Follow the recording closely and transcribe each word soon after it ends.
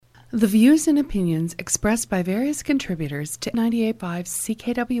The views and opinions expressed by various contributors to 98.5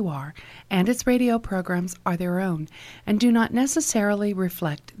 CKWR and its radio programs are their own and do not necessarily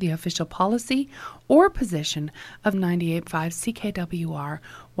reflect the official policy or position of 98.5 CKWR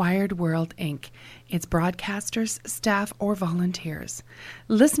Wired World Inc., its broadcasters, staff, or volunteers.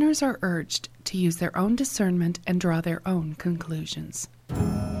 Listeners are urged to use their own discernment and draw their own conclusions.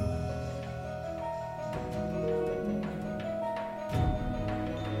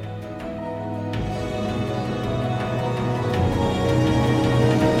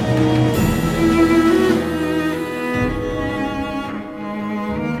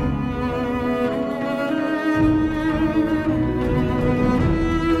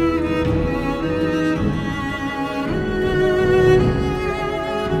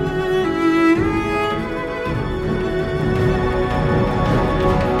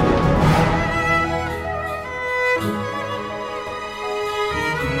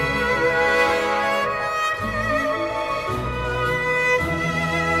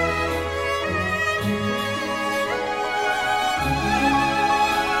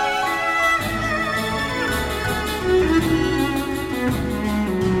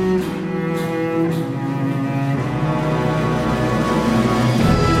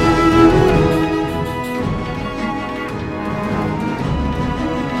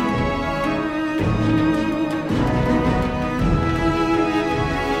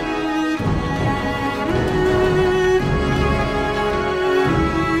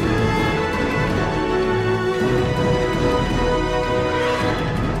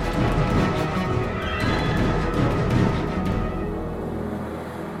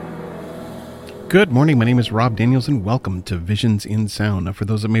 Good morning, my name is Rob Daniels and welcome to Visions in Sound. Now, for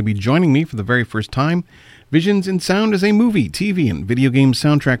those that may be joining me for the very first time, Visions in Sound is a movie, TV, and video game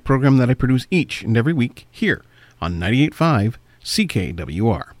soundtrack program that I produce each and every week here on 98.5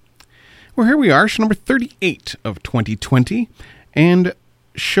 CKWR. Well, here we are, show number 38 of 2020, and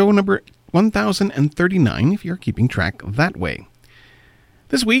show number 1039 if you're keeping track that way.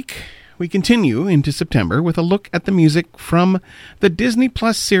 This week, we continue into September with a look at the music from the Disney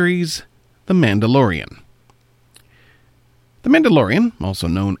Plus series The Mandalorian. The Mandalorian, also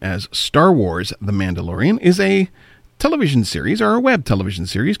known as Star Wars The Mandalorian, is a television series, or a web television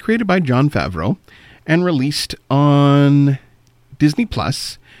series, created by Jon Favreau and released on Disney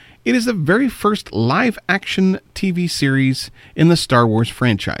Plus. It is the very first live-action TV series in the Star Wars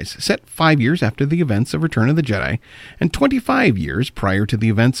franchise, set 5 years after the events of Return of the Jedi, and 25 years prior to the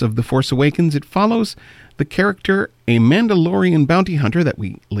events of The Force Awakens. It follows the character, a Mandalorian bounty hunter that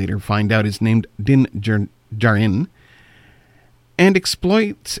we later find out is named Din Djarin, and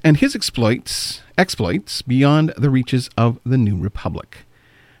his exploits beyond the reaches of the New Republic.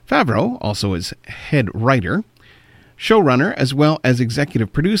 Favreau also is head writer, showrunner, as well as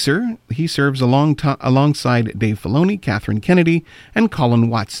executive producer. He serves alongside Dave Filoni, Kathleen Kennedy, and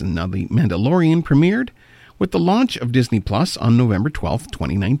Colin Watson. Now, The Mandalorian premiered with the launch of Disney Plus on November 12,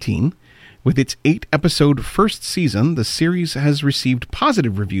 2019. With its 8-episode first season, the series has received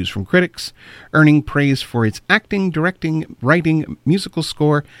positive reviews from critics, earning praise for its acting, directing, writing, musical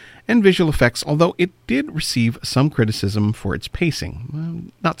score, and visual effects, although it did receive some criticism for its pacing.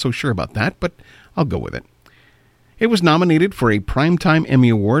 I'm not so sure about that, but I'll go with it. It was nominated for a Primetime Emmy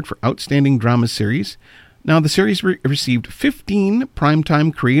Award for Outstanding Drama Series. Now, the series received 15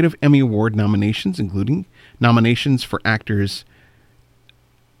 Primetime Creative Emmy Award nominations, including nominations for actors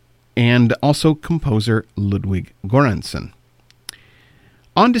and also composer Ludwig Göransson.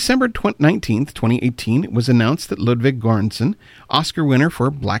 On December 19th, 2018, it was announced that Ludwig Göransson, Oscar winner for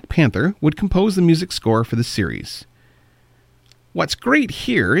Black Panther, would compose the music score for the series. What's great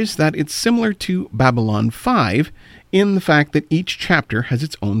here is that it's similar to Babylon 5 in the fact that each chapter has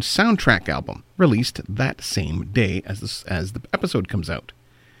its own soundtrack album, released that same day as the episode comes out.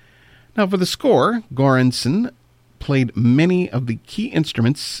 Now, for the score, Göransson played many of the key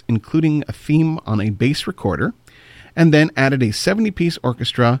instruments, including a theme on a bass recorder, and then added a 70-piece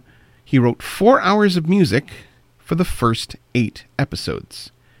orchestra. He wrote 4 hours of music for the first 8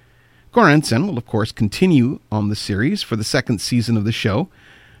 episodes. Göransson will, of course, continue on the series for the second season of the show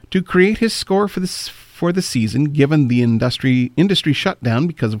to create his score for the season, given the industry shutdown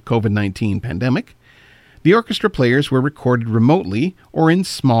because of COVID-19 pandemic. The orchestra players were recorded remotely or in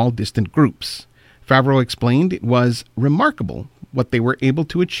small, distant groups. Favreau explained it was remarkable what they were able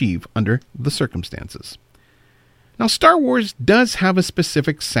to achieve under the circumstances. Now, Star Wars does have a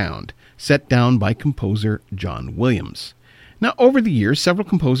specific sound set down by composer John Williams. Now, over the years, several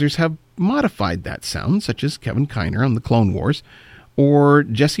composers have modified that sound, such as Kevin Kiner on the Clone Wars or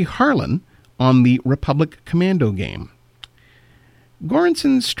Jesse Harlan on the Republic Commando game.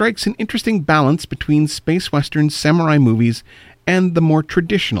 Göransson strikes an interesting balance between space western samurai movies and the more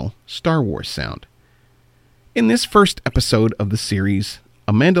traditional Star Wars sound. In this first episode of the series,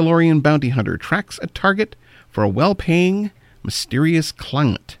 a Mandalorian bounty hunter tracks a target for a well-paying, mysterious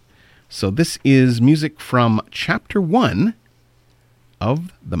client. So this is music from Chapter 1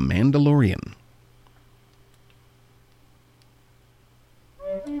 of The Mandalorian.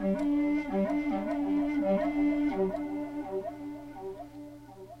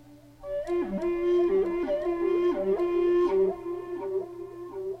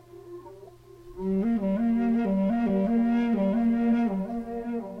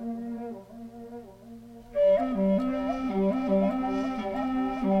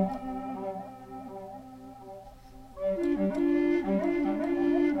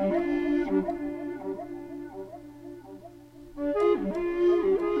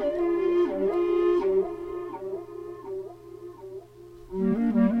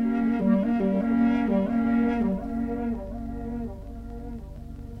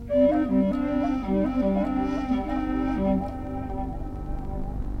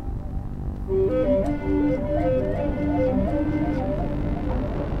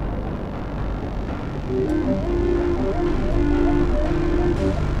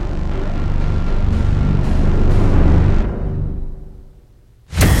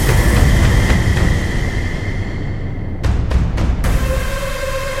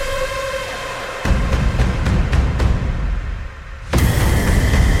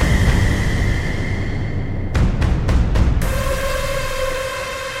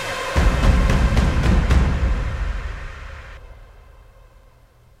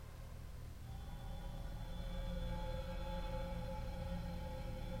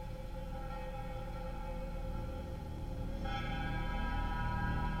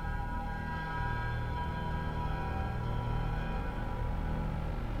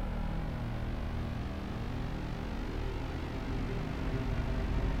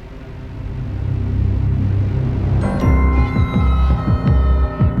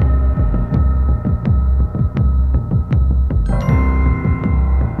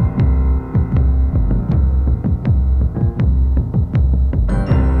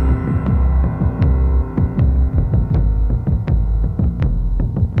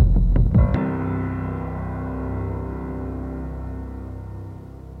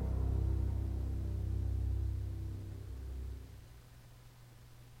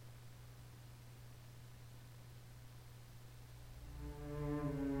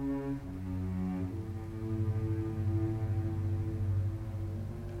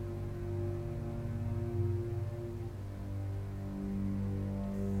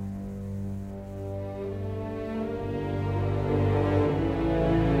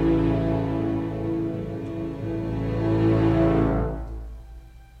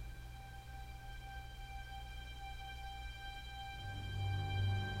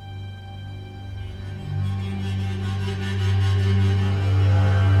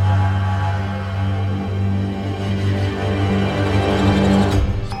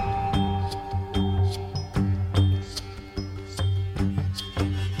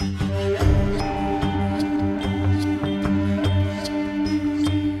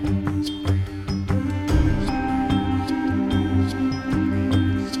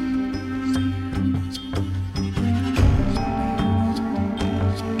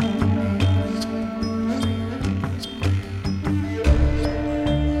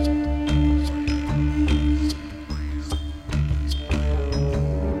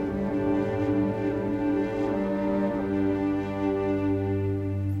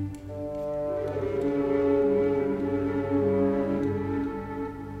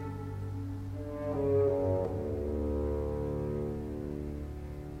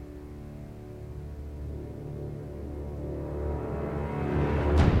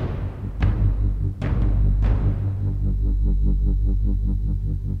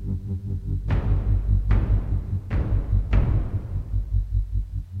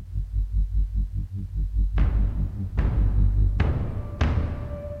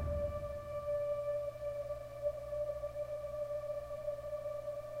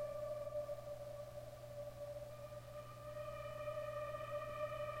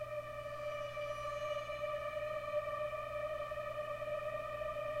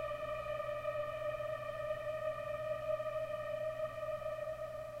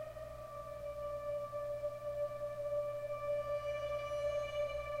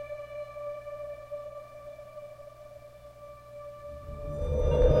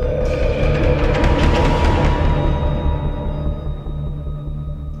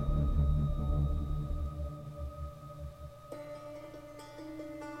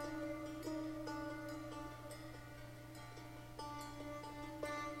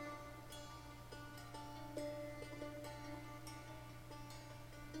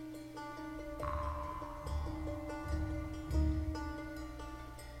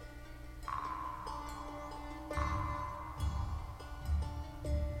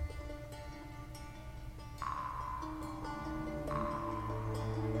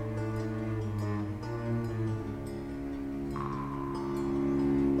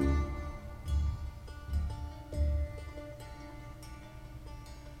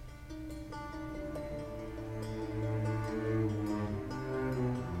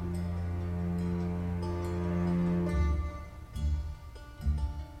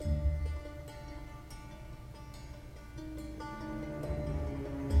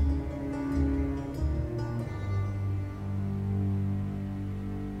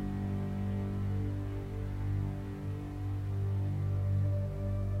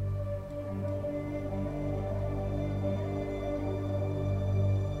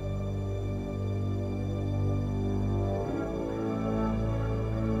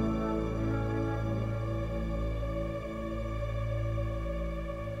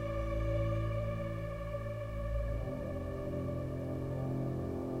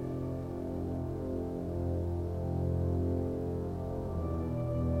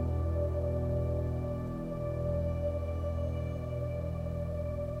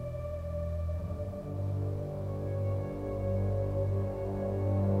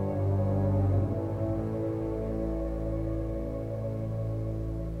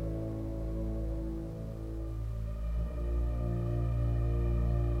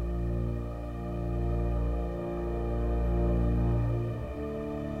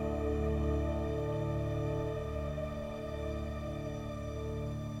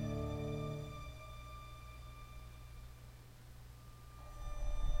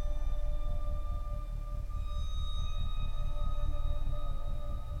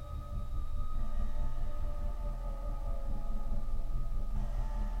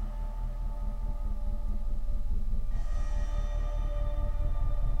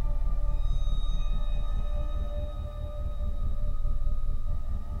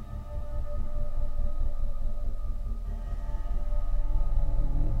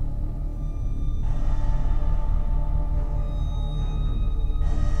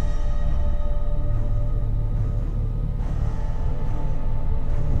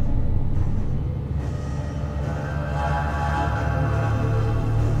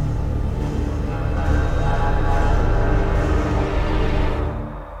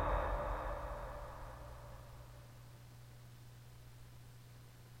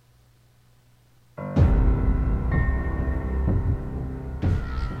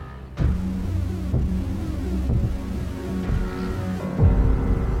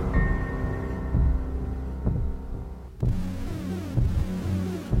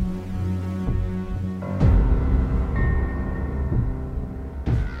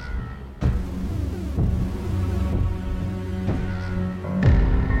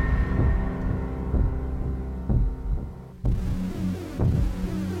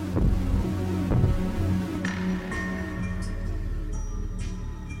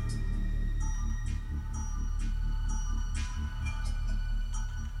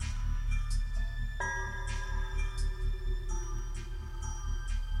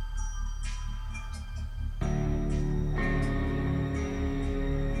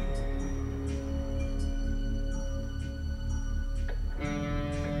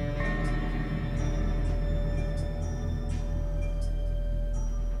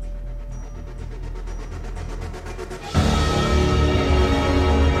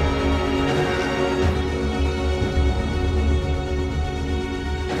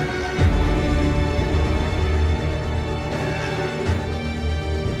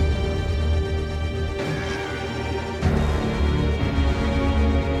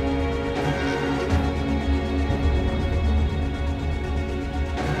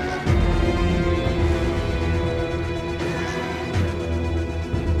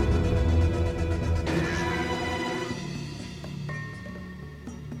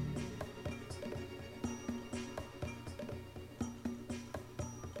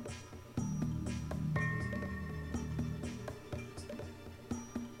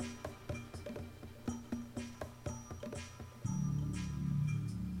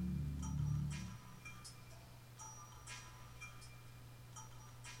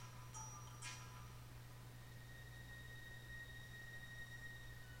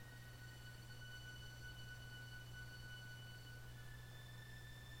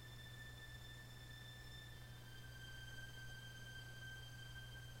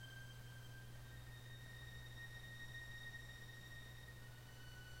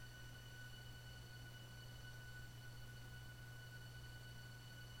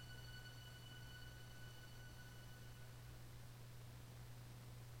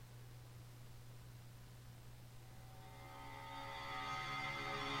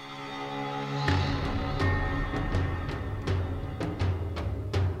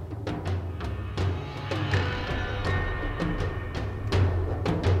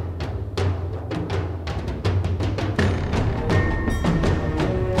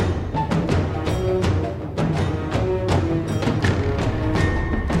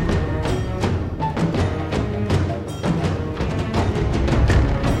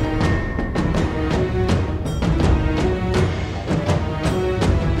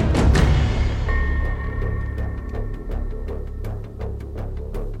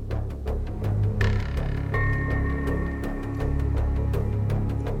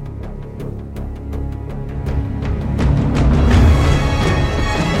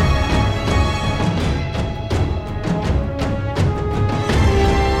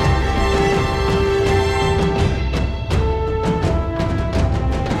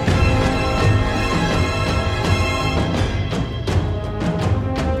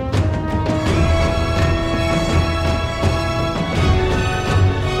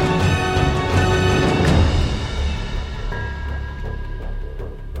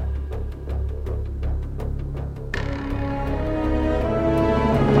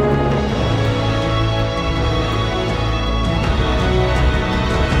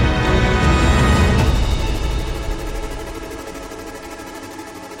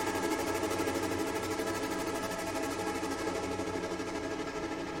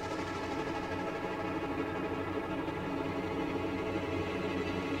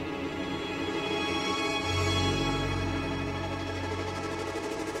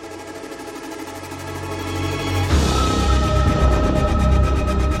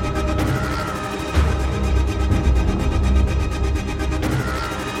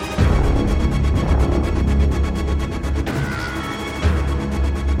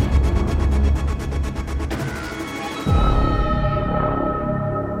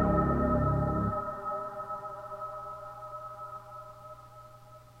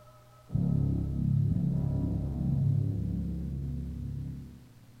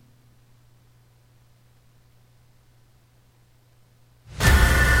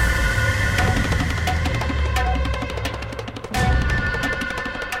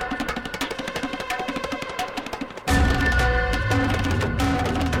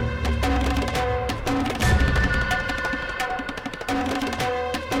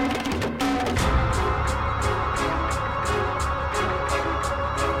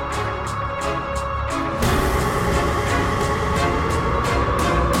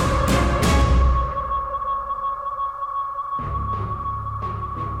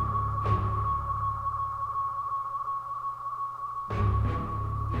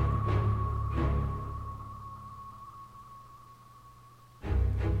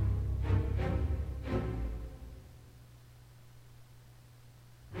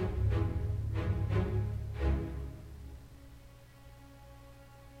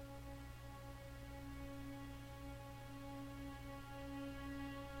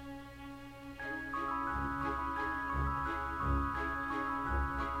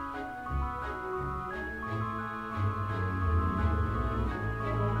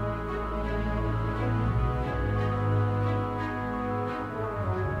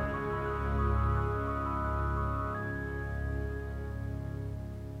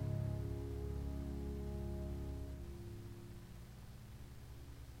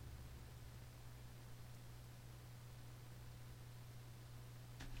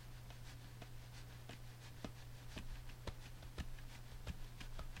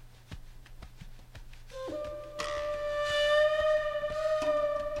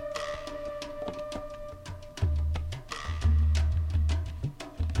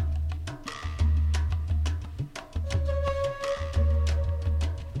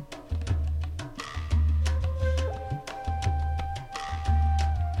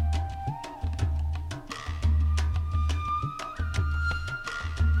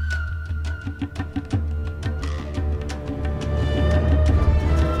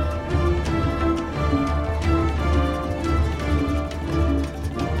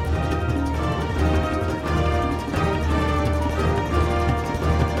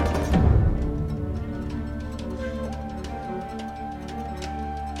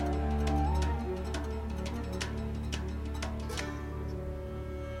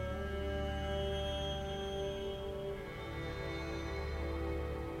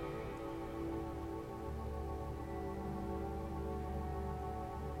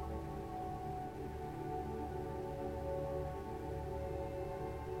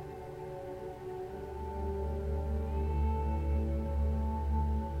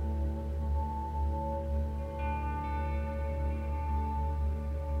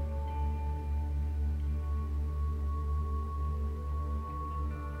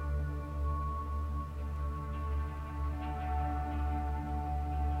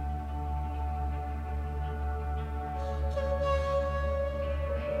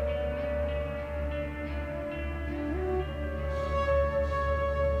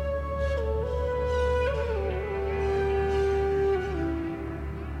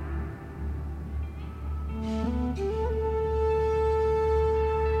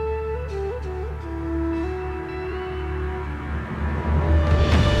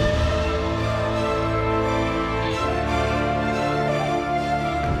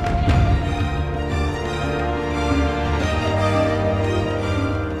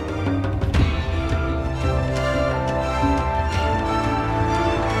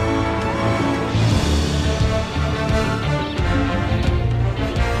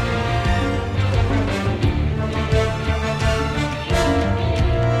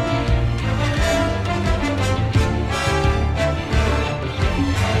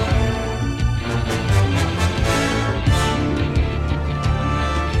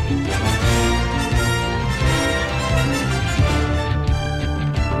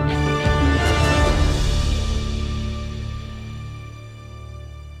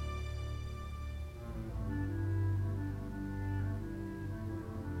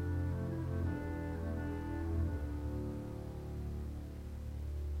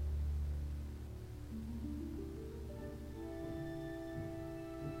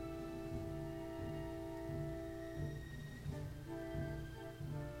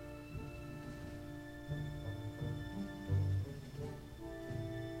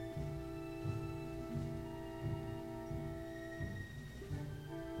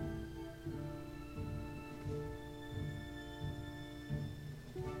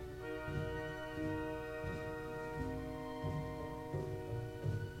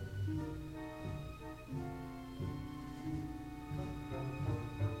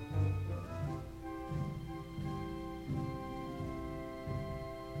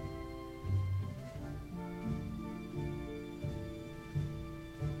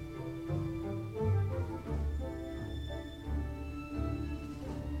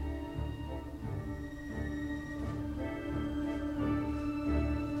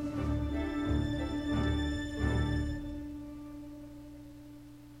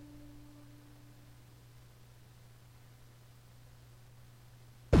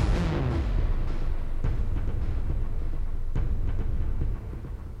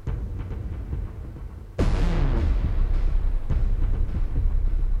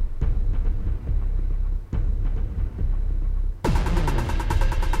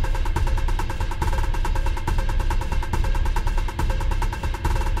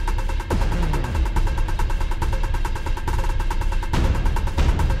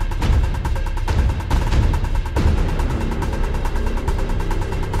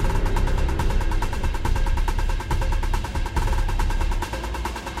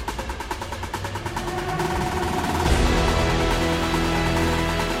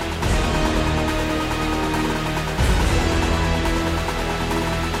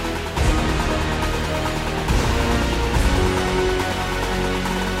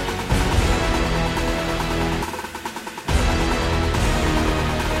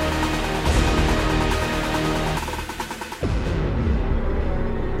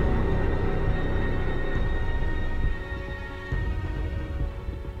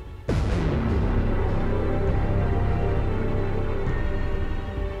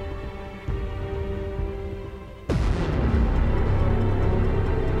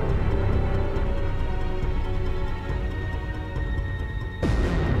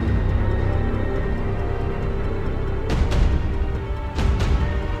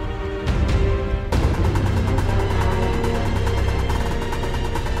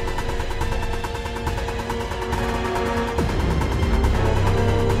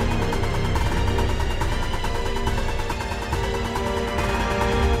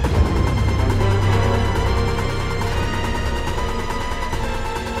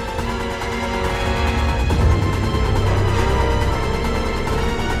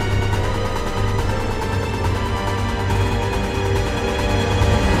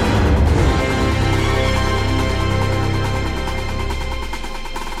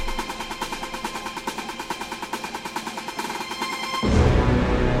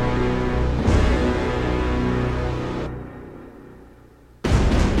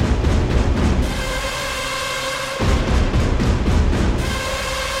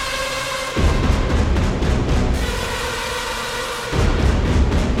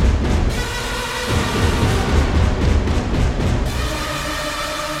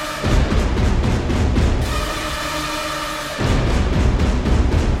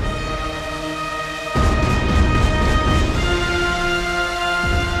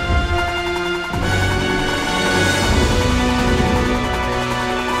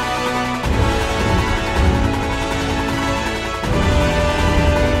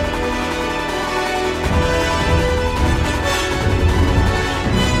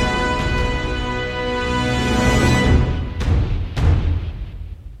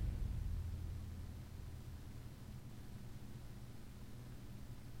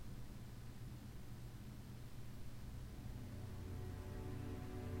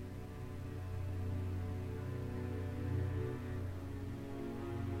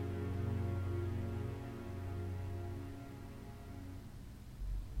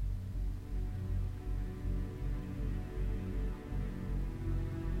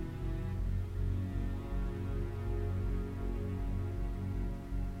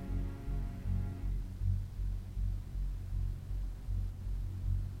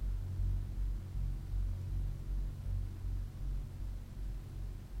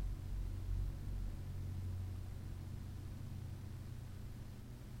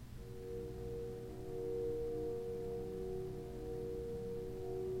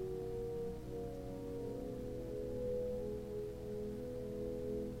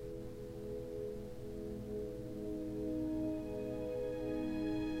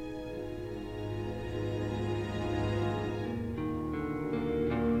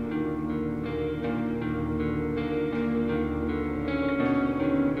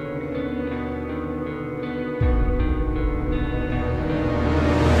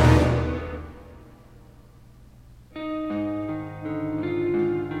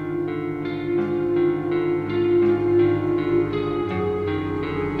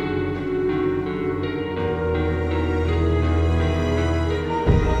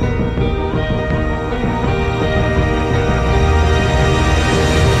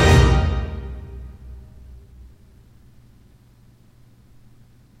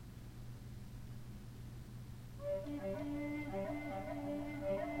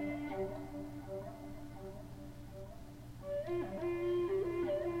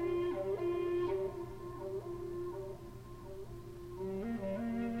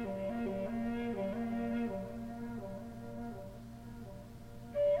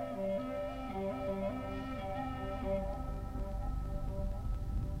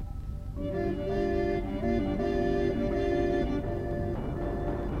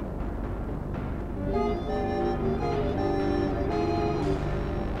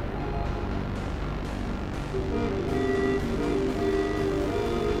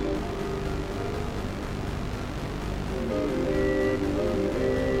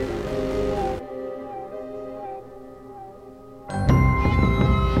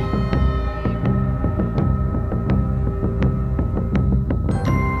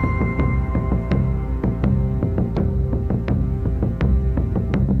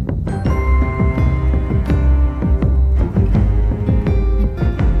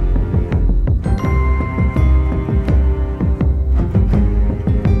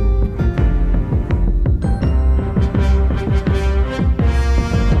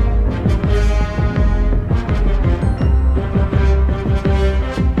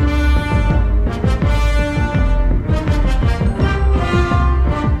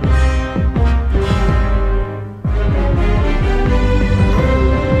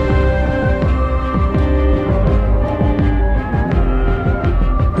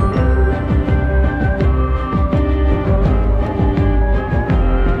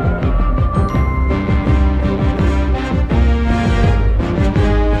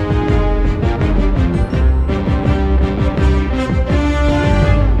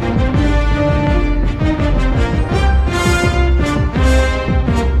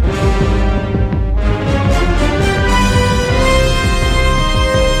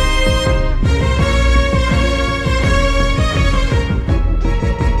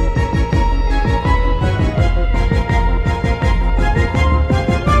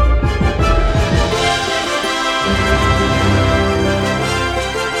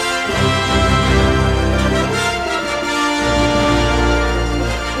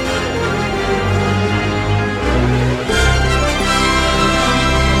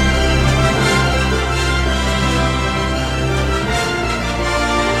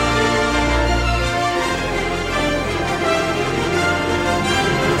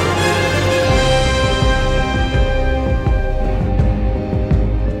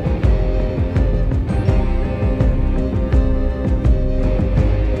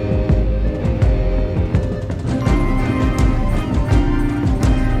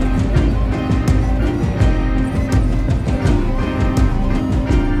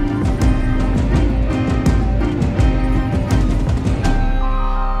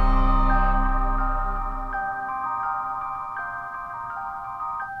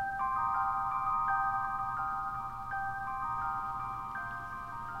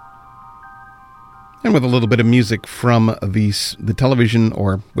 And with a little bit of music from the television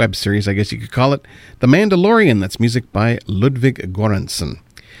or web series, I guess you could call it, The Mandalorian. That's music by Ludwig Göransson.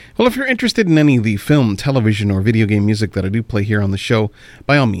 Well, if you're interested in any of the film, television, or video game music that I do play here on the show,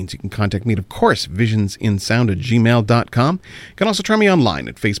 by all means, you can contact me at, of course, visionsinsound@gmail.com. You can also try me online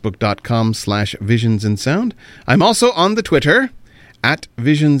at facebook.com/visionsinsound. I'm also on the Twitter,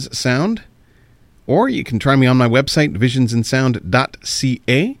 @visionssound. Or you can try me on my website,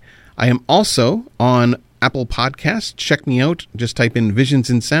 visionsinsound.ca. I am also on Apple Podcasts. Check me out. Just type in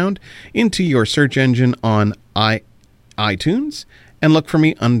Visions in Sound into your search engine on iTunes and look for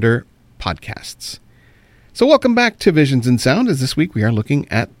me under Podcasts. So welcome back to Visions in Sound, as this week we are looking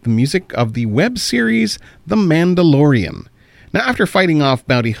at the music of the web series The Mandalorian. Now, after fighting off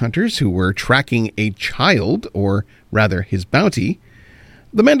bounty hunters who were tracking a child, or rather his bounty,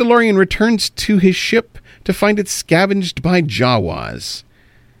 the Mandalorian returns to his ship to find it scavenged by Jawas.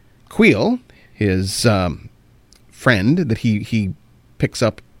 Kuiil, his friend that he picks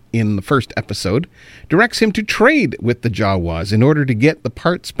up in the first episode, directs him to trade with the Jawas in order to get the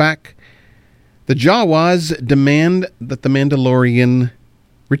parts back. The Jawas demand that the Mandalorian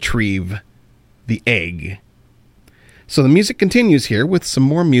retrieve the egg. So the music continues here with some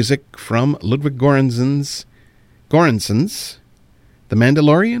more music from Ludwig Göransson's The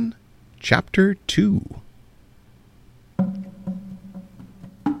Mandalorian, Chapter 2.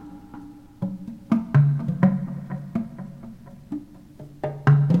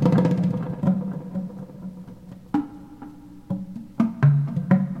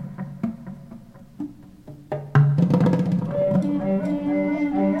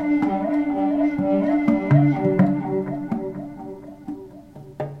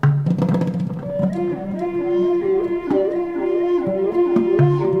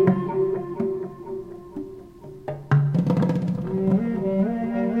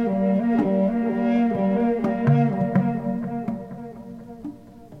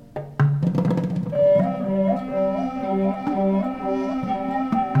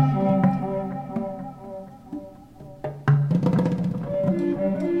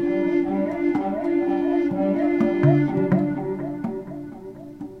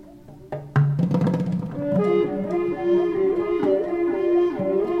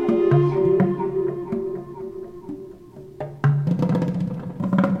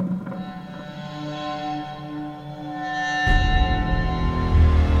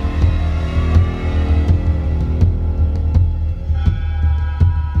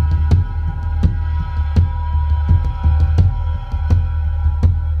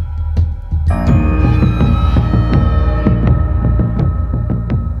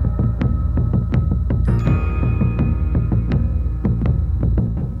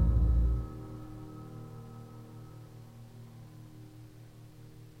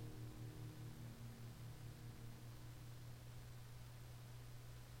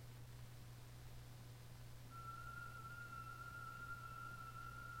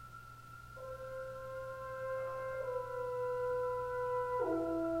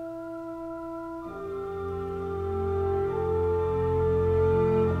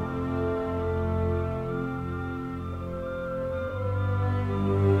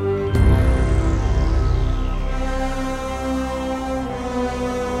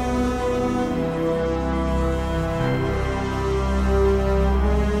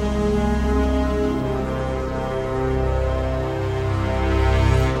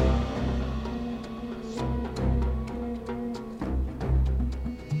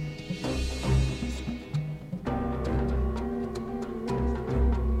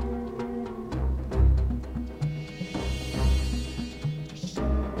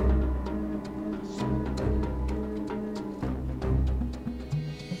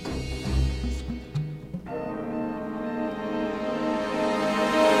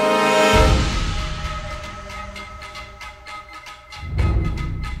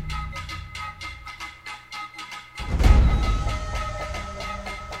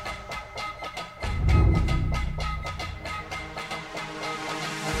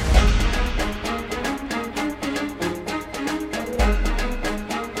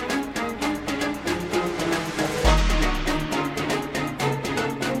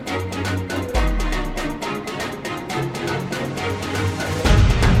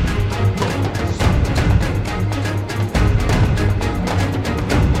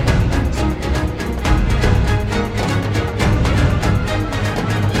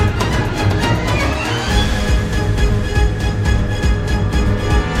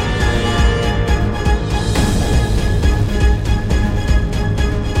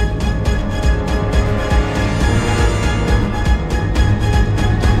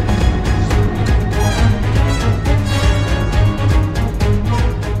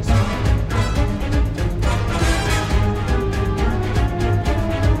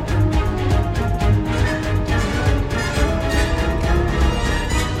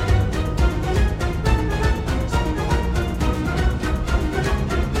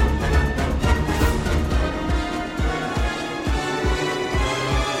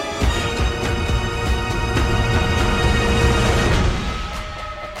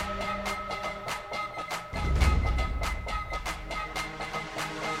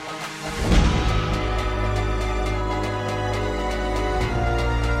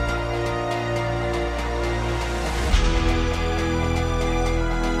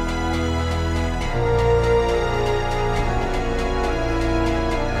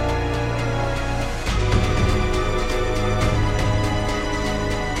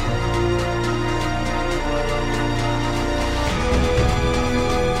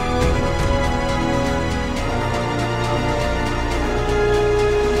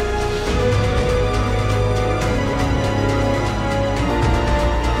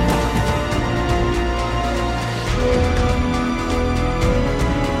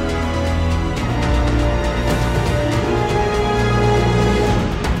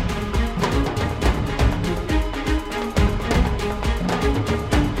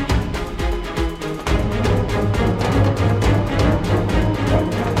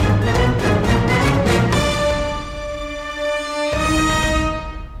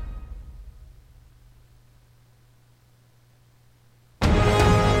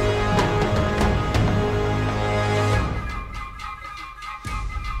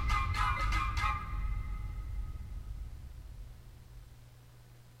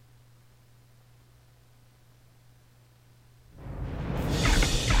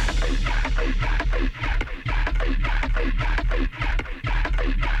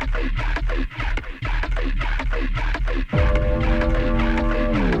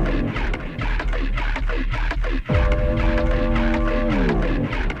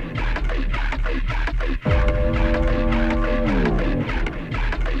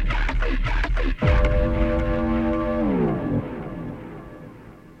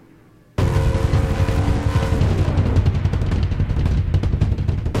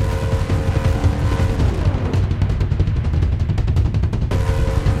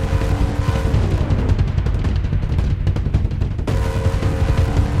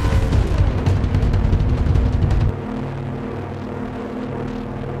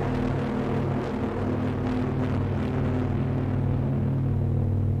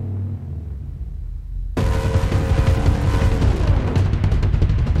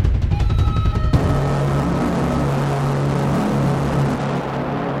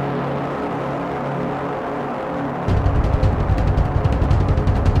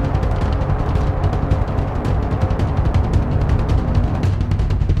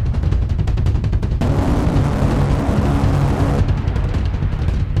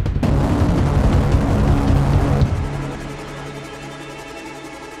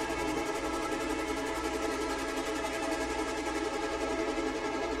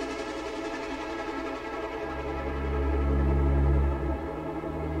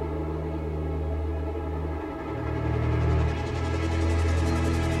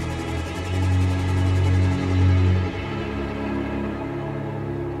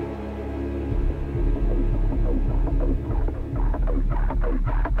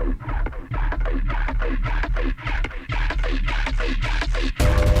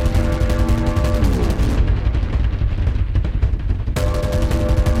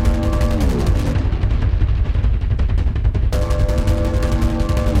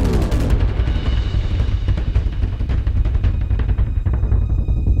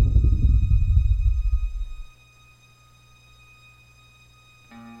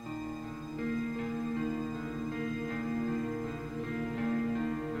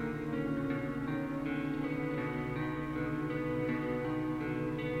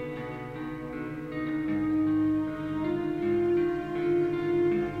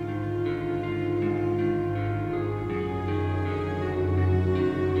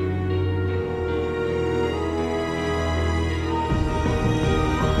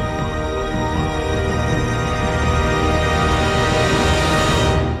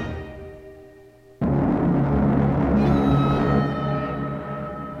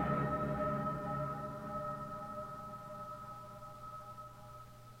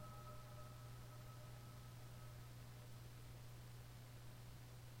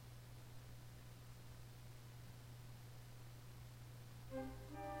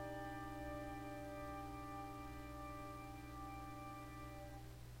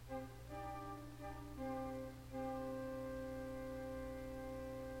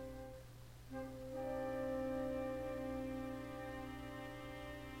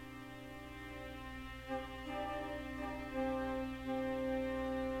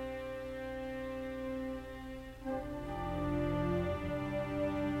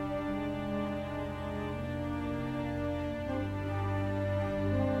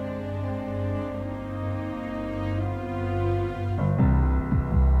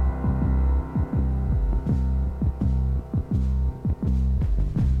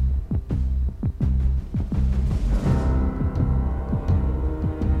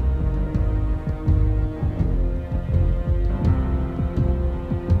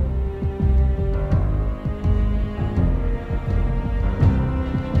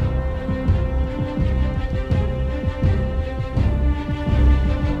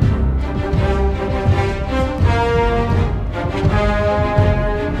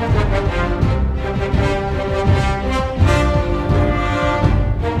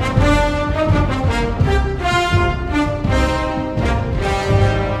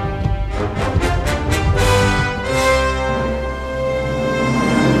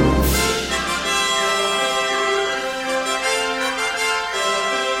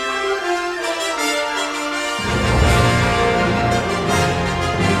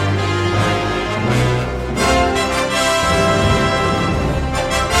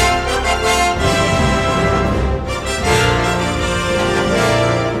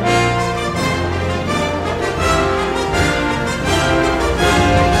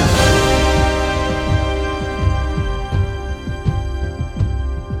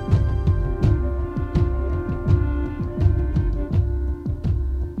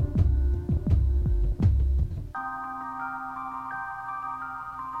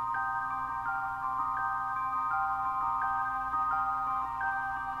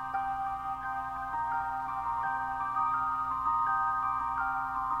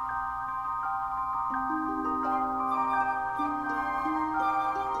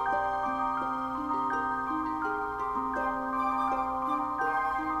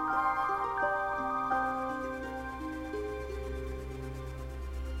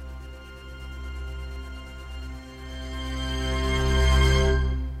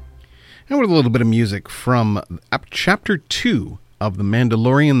 with a little bit of music from Chapter 2 of The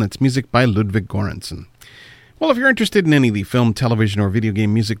Mandalorian. That's music by Ludwig Göransson. Well, if you're interested in any of the film, television, or video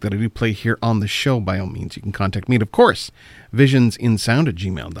game music that I do play here on the show, by all means, you can contact me at, of course,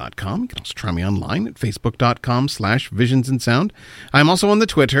 visionsinsound@gmail.com. You can also try me online at facebook.com/visionsinsound. I'm also on the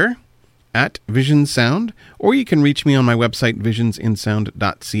Twitter at visionsound, or you can reach me on my website,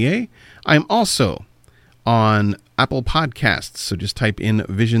 visionsinsound.ca. I'm also on Apple Podcasts, so just type in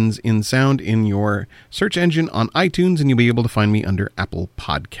Visions in Sound in your search engine on iTunes, and you'll be able to find me under Apple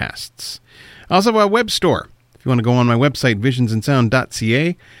Podcasts. I also have a web store. If you want to go on my website,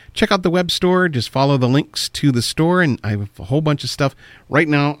 visionsinsound.ca, check out the web store. Just follow the links to the store, and I have a whole bunch of stuff. Right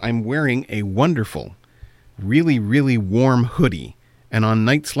now, I'm wearing a wonderful, really, really warm hoodie. And on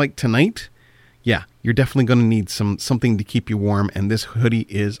nights like tonight, yeah, you're definitely going to need something to keep you warm, and this hoodie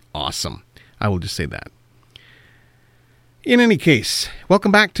is awesome. I will just say that. In any case,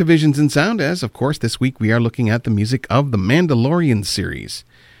 welcome back to Visions in Sound, as, of course, this week we are looking at the music of the Mandalorian series.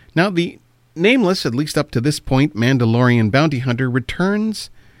 Now, the nameless, at least up to this point, Mandalorian bounty hunter returns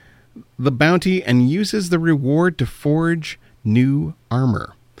the bounty and uses the reward to forge new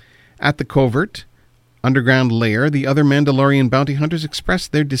armor. At the covert underground lair, the other Mandalorian bounty hunters express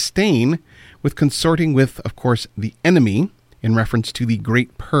their disdain with consorting with, of course, the enemy, in reference to the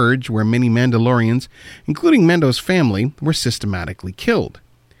Great Purge, where many Mandalorians, including Mando's family, were systematically killed.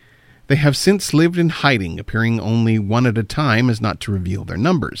 They have since lived in hiding, appearing only one at a time as not to reveal their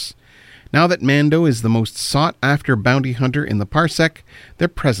numbers. Now that Mando is the most sought-after bounty hunter in the Parsec, their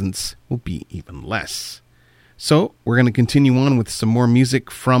presence will be even less. So, we're going to continue on with some more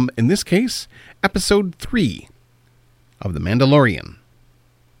music from, in this case, Episode 3 of The Mandalorian.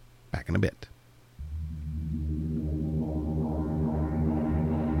 Back in a bit.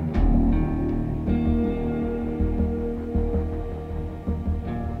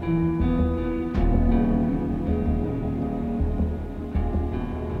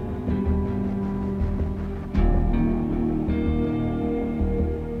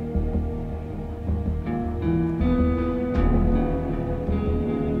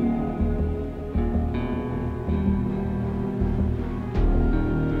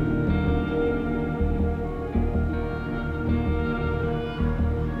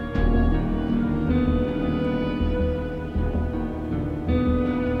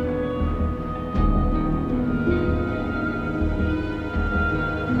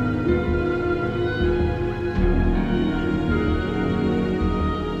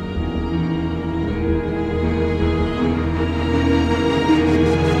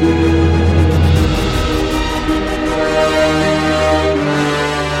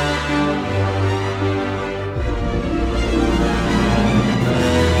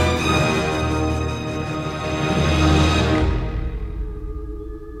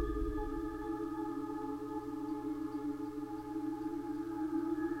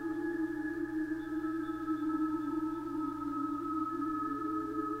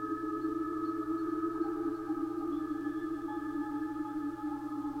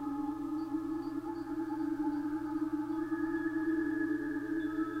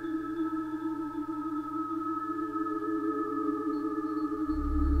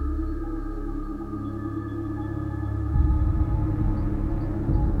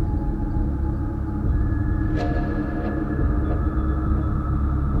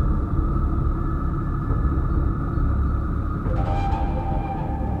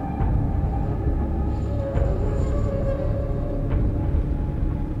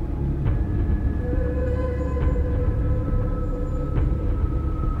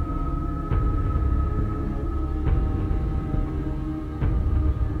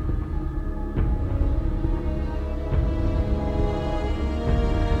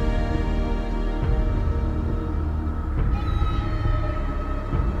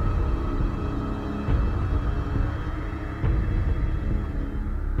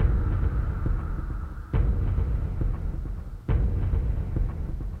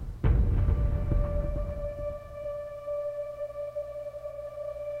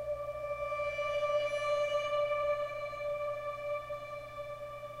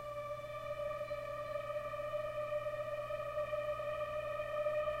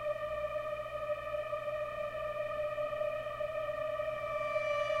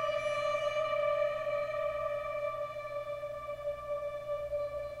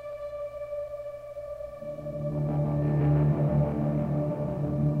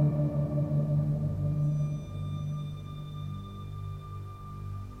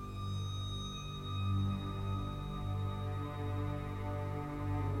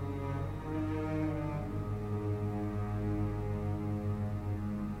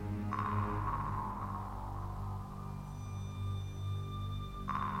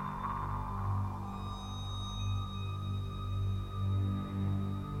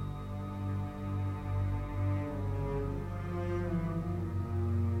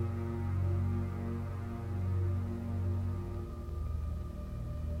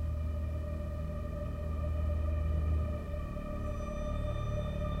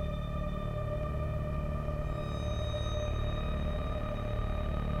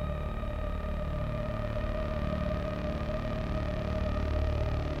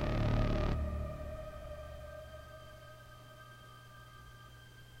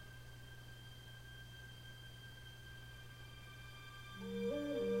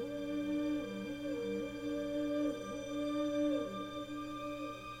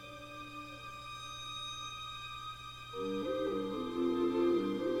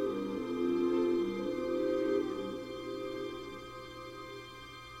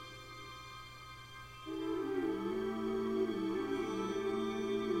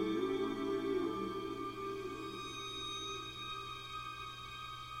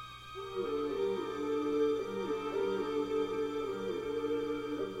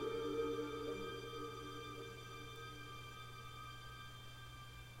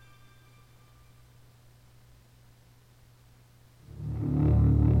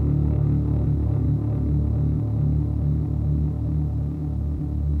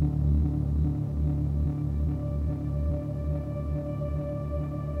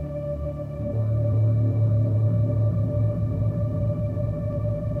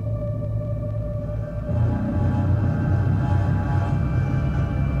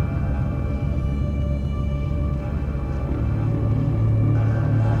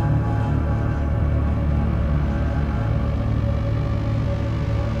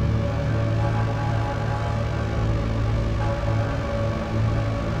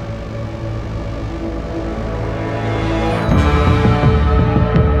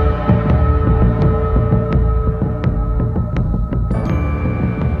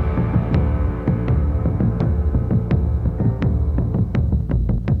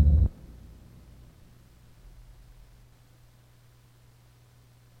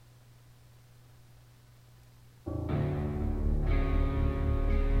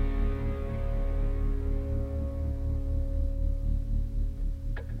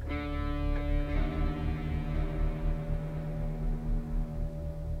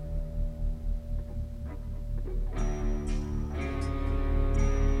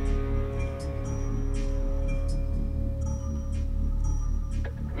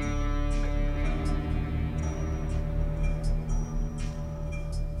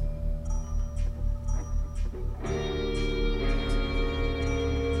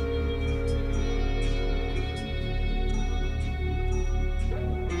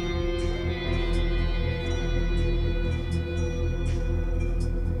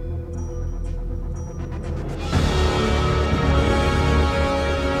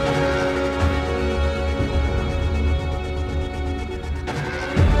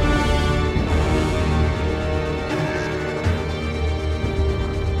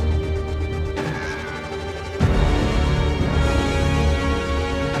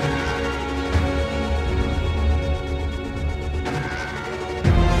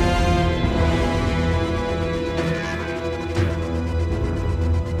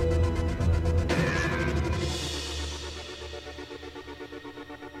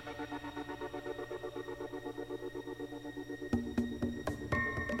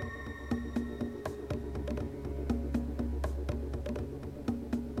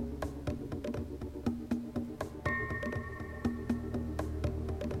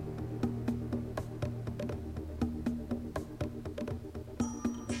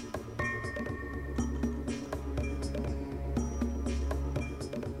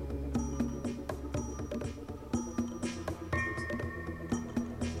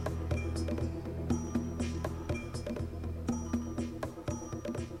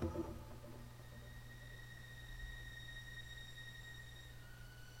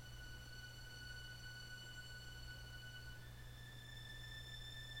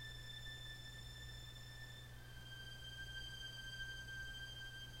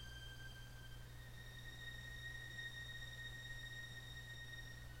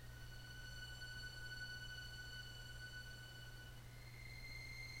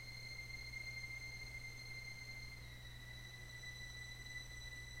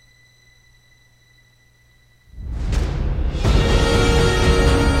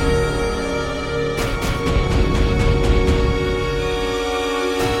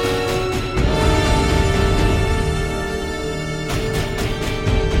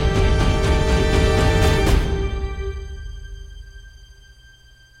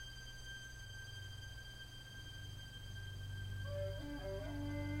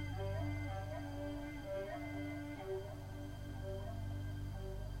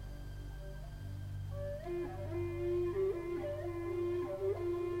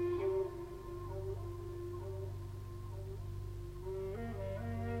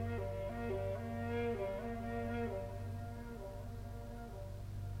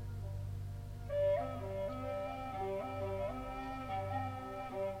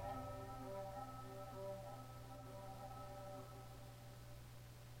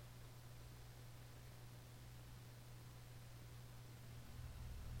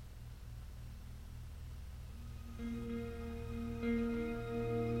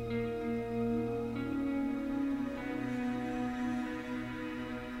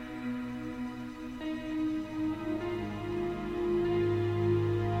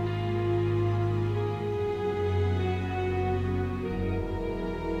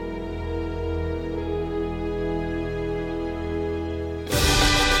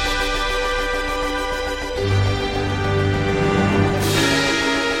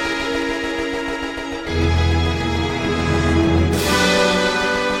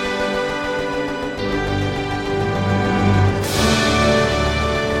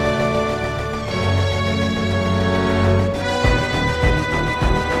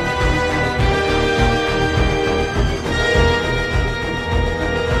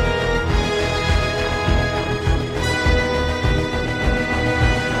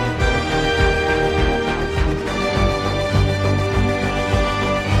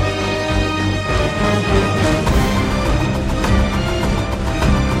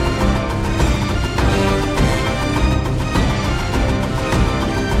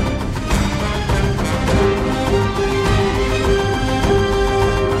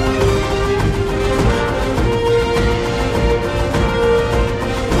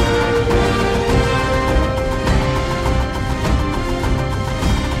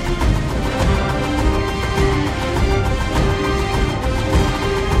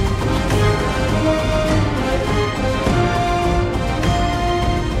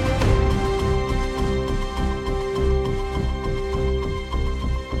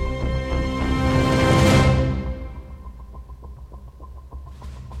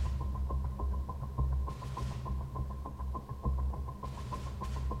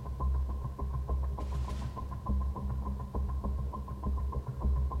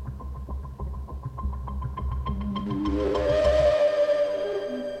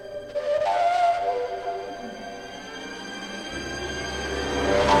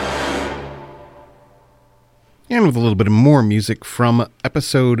 again with a little bit more music from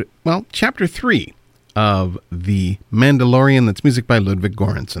Chapter 3 of The Mandalorian. That's music by Ludwig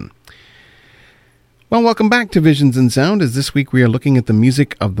Göransson. Well, welcome back to Visions in Sound, as this week we are looking at the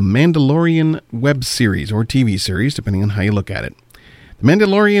music of the Mandalorian web series, or TV series, depending on how you look at it. The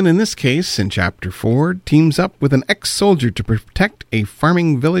Mandalorian, in this case, in Chapter 4, teams up with an ex-soldier to protect a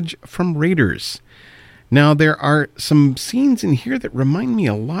farming village from raiders. Now, there are some scenes in here that remind me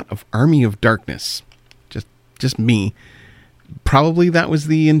a lot of Army of Darkness. Just me. Probably that was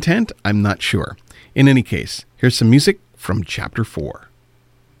the intent, I'm not sure. In any case, here's some music from Chapter 4.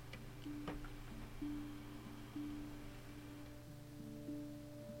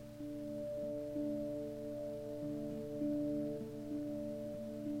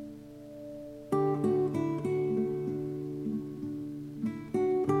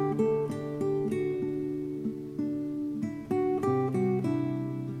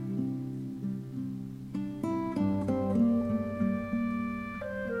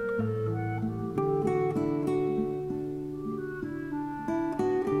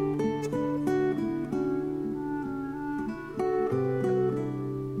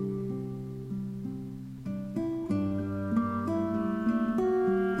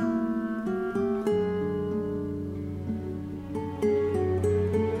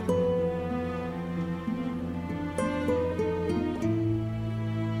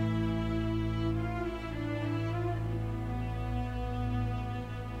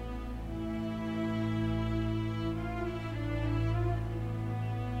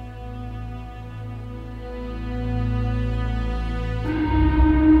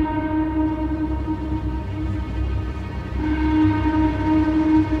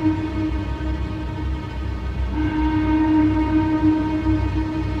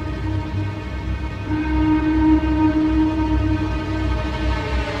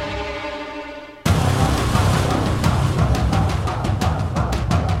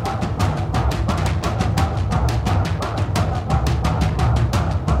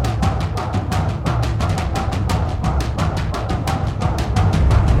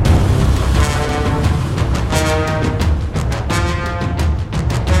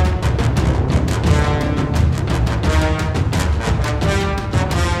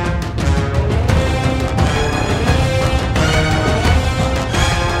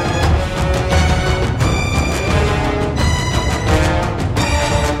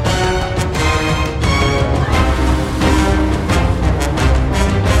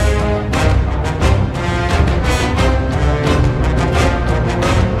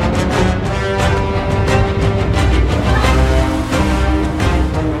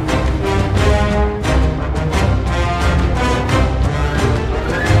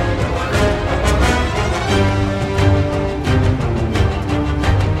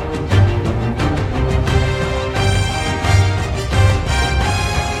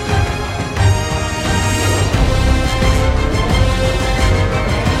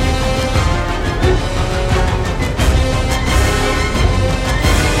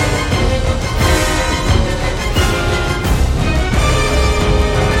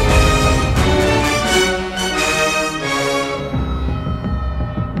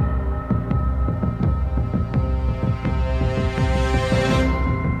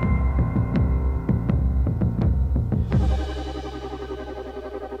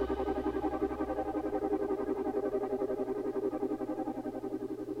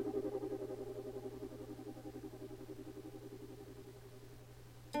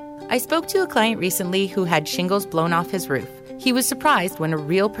 I spoke to a client recently who had shingles blown off his roof. He was surprised when a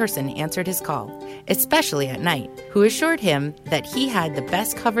real person answered his call, especially at night, who assured him that he had the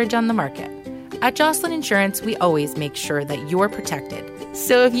best coverage on the market. At Jocelyn Insurance, we always make sure that you're protected.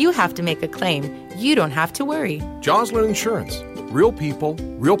 So if you have to make a claim, you don't have to worry. Jocelyn Insurance. Real people,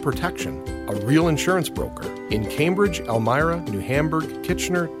 real protection. A real insurance broker. In Cambridge, Elmira, New Hamburg,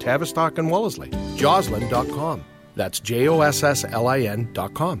 Kitchener, Tavistock, and Wellesley. Jocelyn.com. That's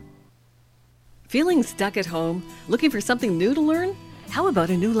JOSSLIN.com. Feeling stuck at home? Looking for something new to learn? How about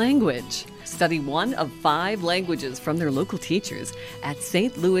a new language? Study one of 5 languages from their local teachers at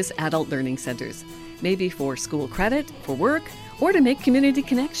St. Louis Adult Learning Centers. Maybe for school credit, for work, or to make community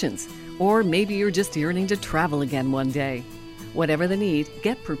connections. Or maybe you're just yearning to travel again one day. Whatever the need,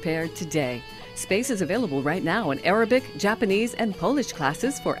 get prepared today. Space is available right now in Arabic, Japanese, and Polish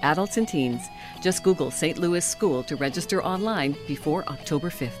classes for adults and teens. Just Google St. Louis School to register online before October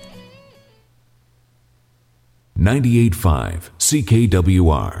 5th. 98.5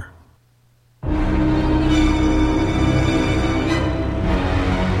 CKWR.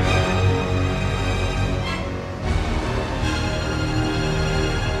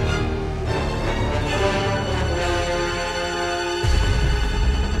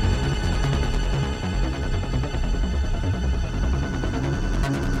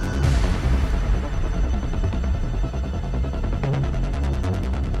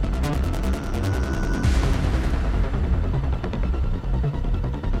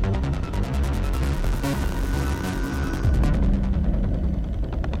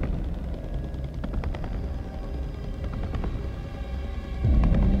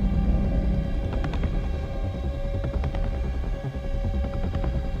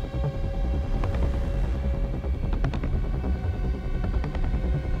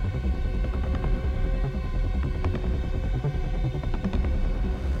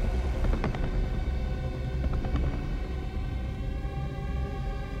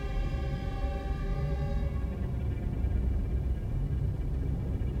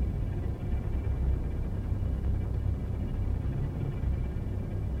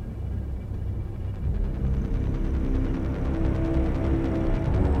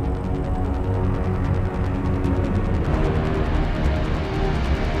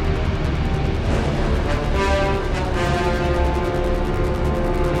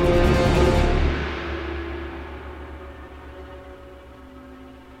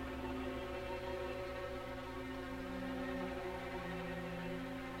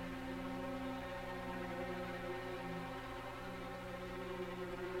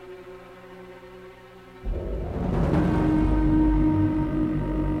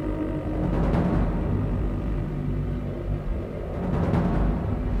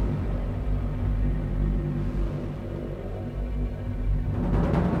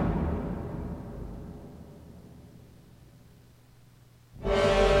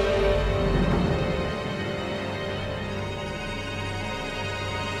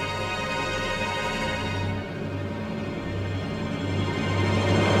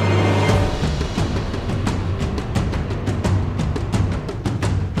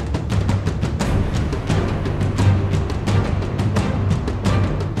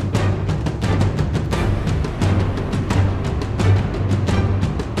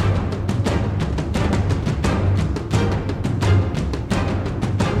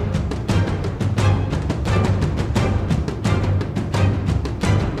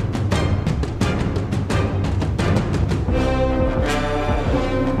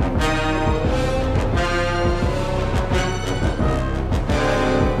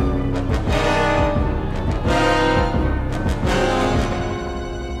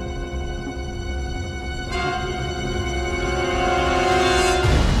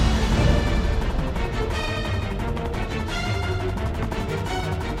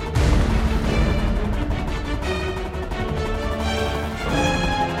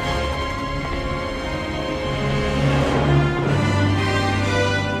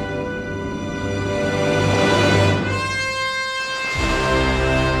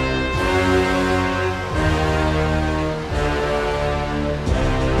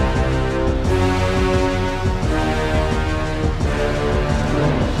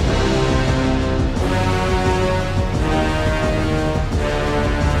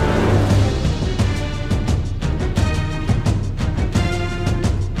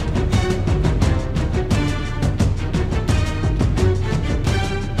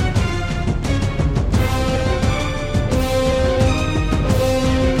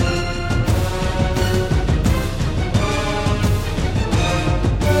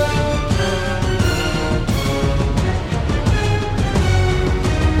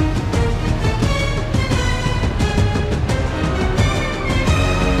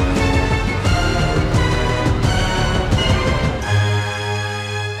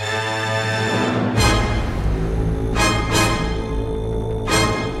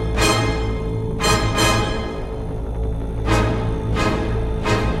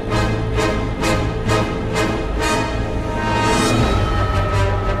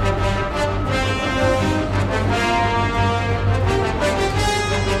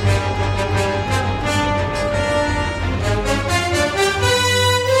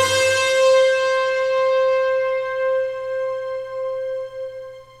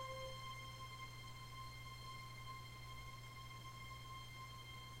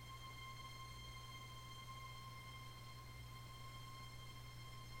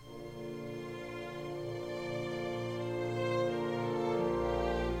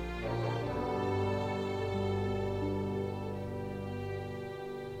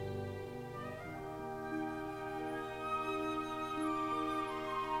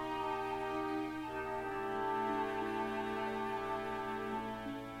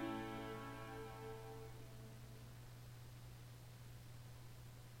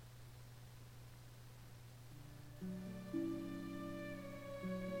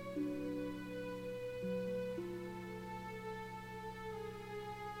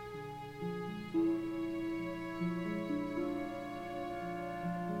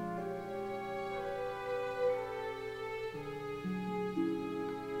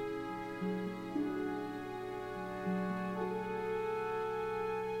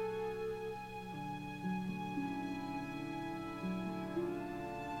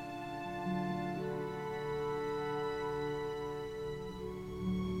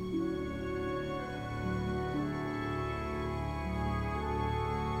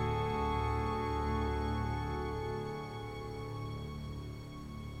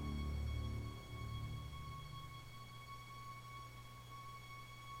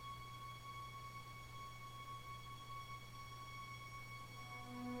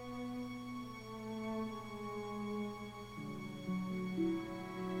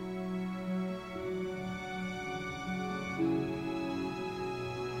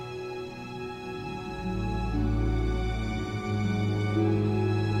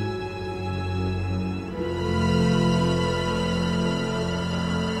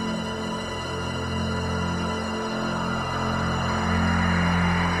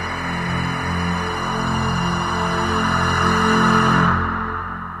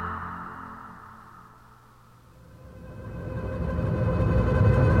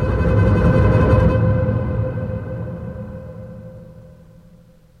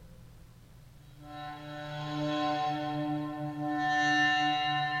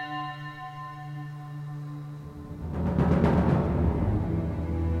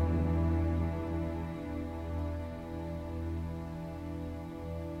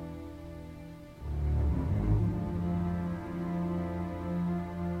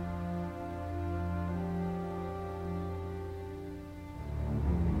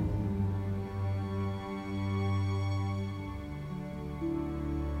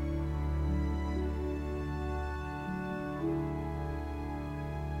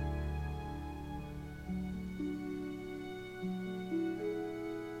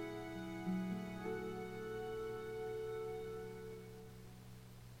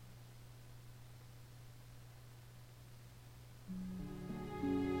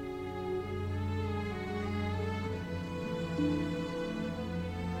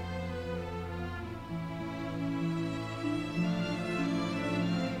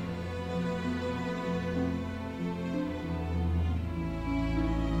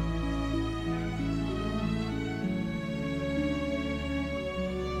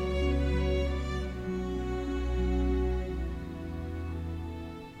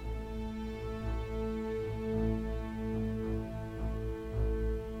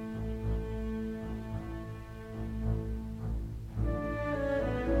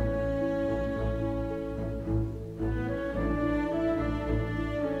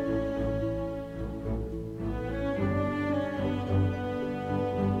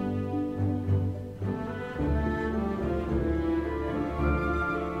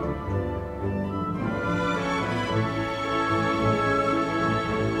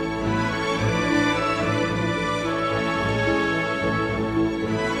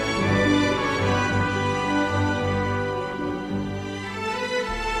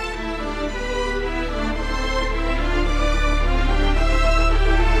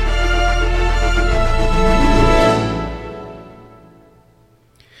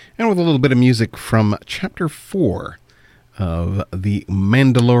 with a little bit of music from Chapter 4 of The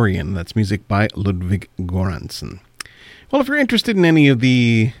Mandalorian. That's music by Ludwig Göransson. Well, if you're interested in any of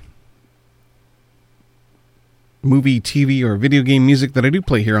the movie, TV, or video game music that I do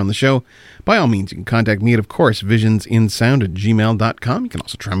play here on the show, by all means, you can contact me at, of course, visionsinsound@gmail.com. You can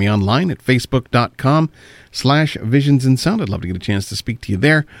also try me online at facebook.com/visionsinsound. I'd love to get a chance to speak to you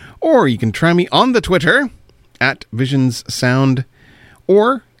there. Or you can try me on the Twitter at visionssound,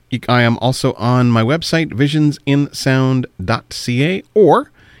 or I am also on my website, visionsinsound.ca, or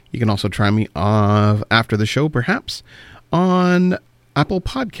you can also try me after the show, perhaps, on Apple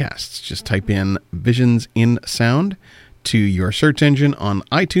Podcasts. Just type in Visions in Sound to your search engine on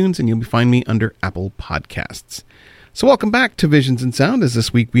iTunes, and you'll find me under Apple Podcasts. So welcome back to Visions in Sound, as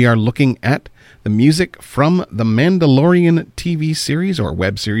this week we are looking at the music from the Mandalorian TV series, or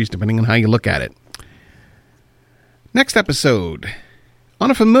web series, depending on how you look at it. Next episode. On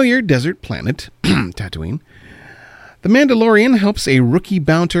a familiar desert planet, Tatooine, the Mandalorian helps a rookie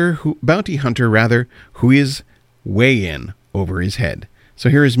bounty hunter, who is way in over his head. So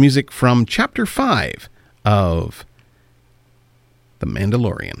here is music from Chapter 5 of The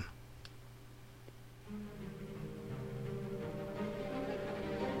Mandalorian.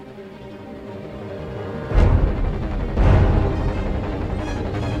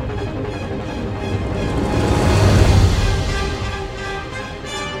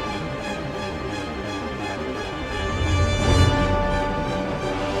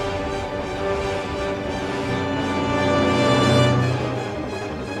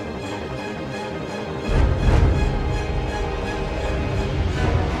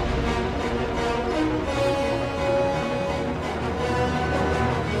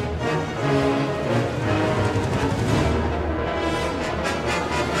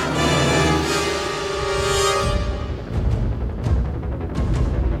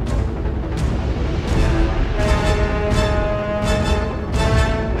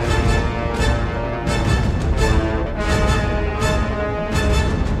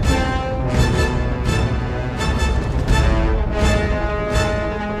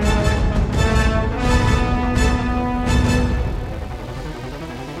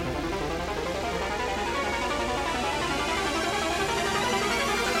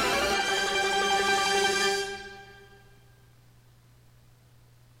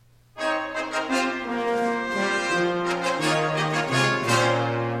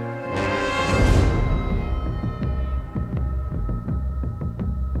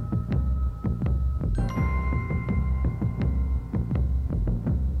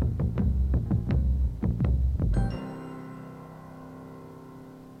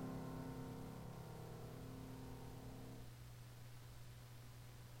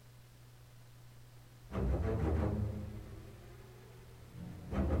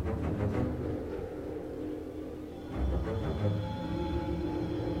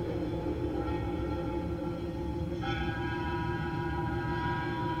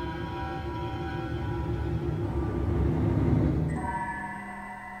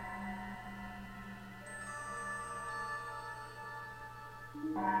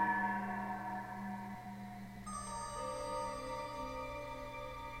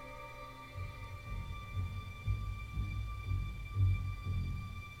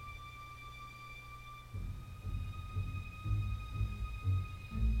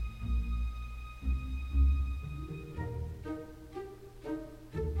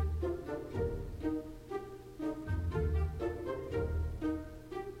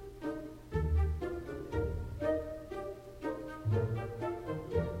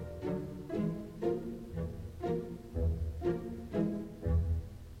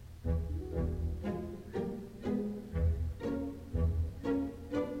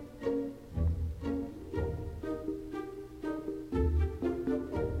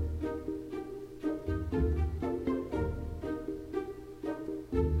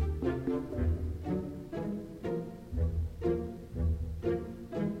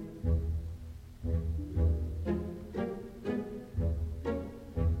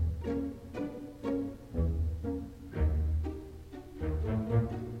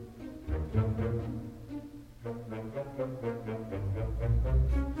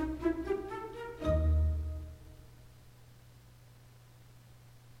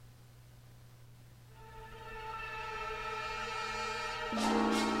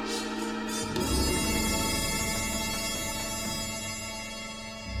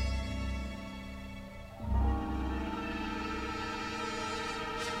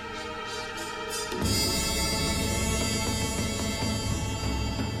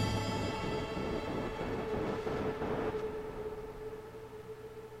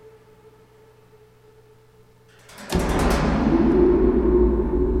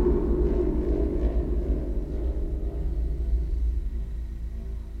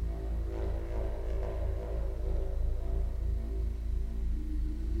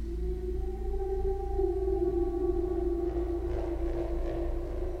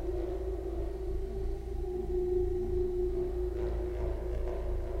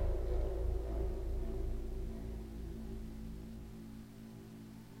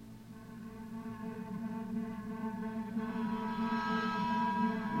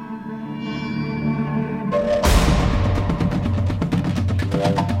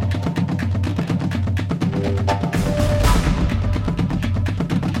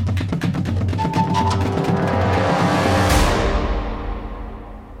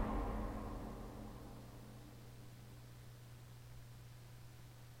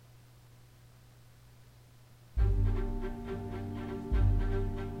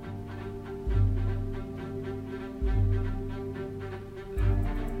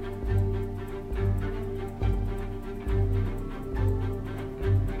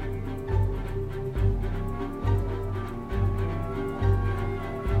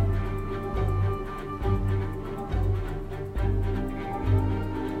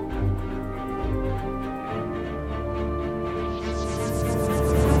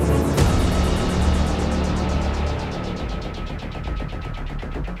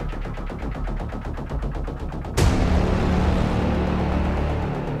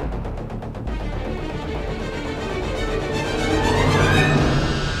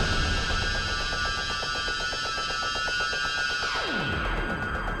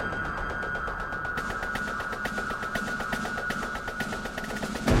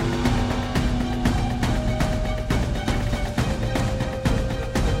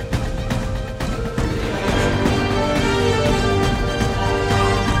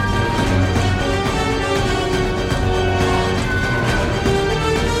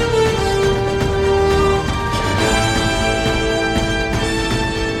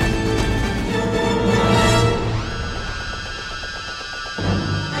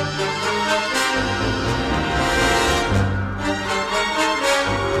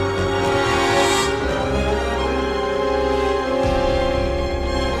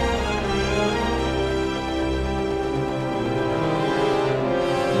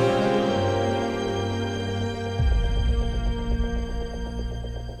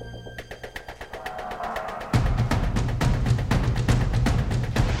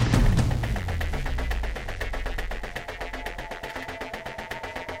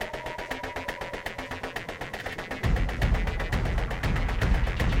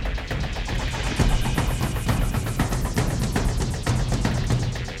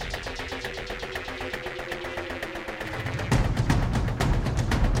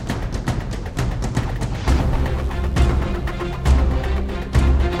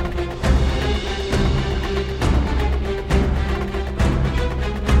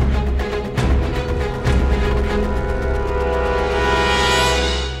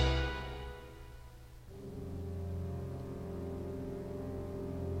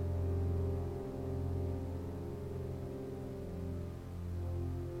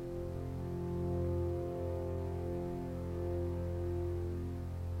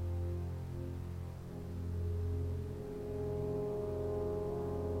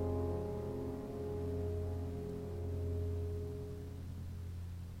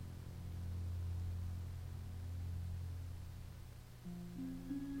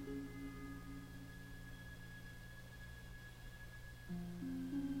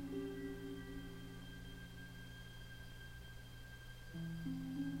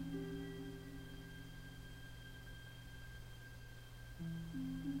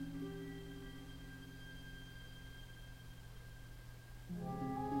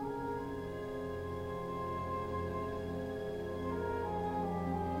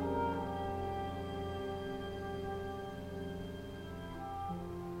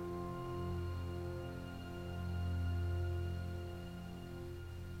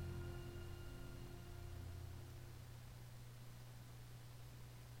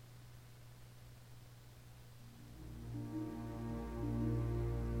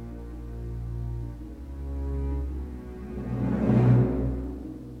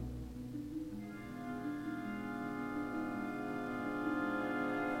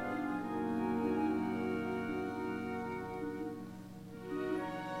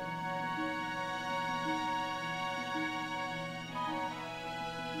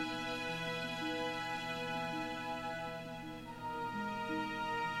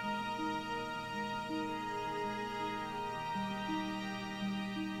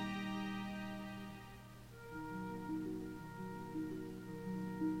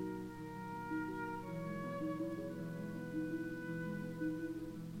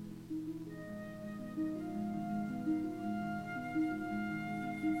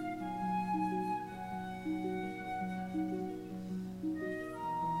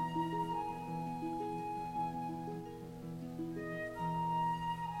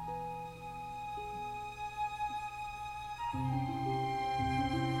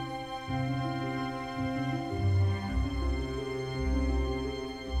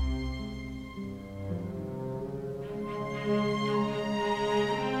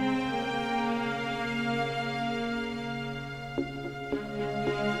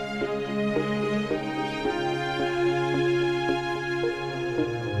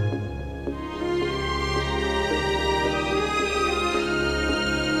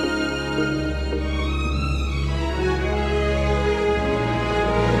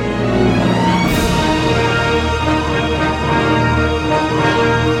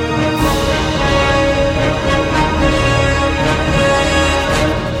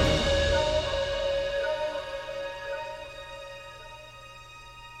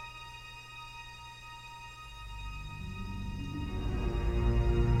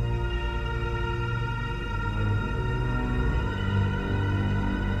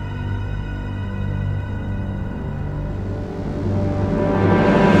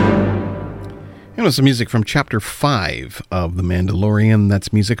 And with some music from Chapter 5 of The Mandalorian.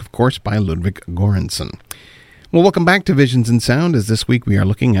 That's music, of course, by Ludwig Göransson. Well, welcome back to Visions in Sound, as this week we are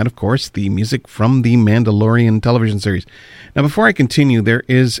looking at, of course, the music from the Mandalorian television series. Now, before I continue, there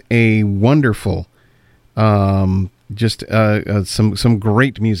is a wonderful, some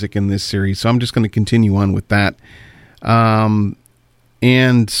great music in this series, so I'm just going to continue on with that. And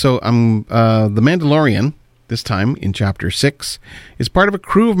so The Mandalorian, this time in Chapter 6, is part of a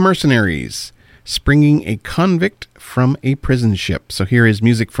crew of mercenaries springing a convict from a prison ship. So here is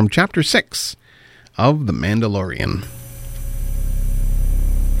music from Chapter 6 of The Mandalorian.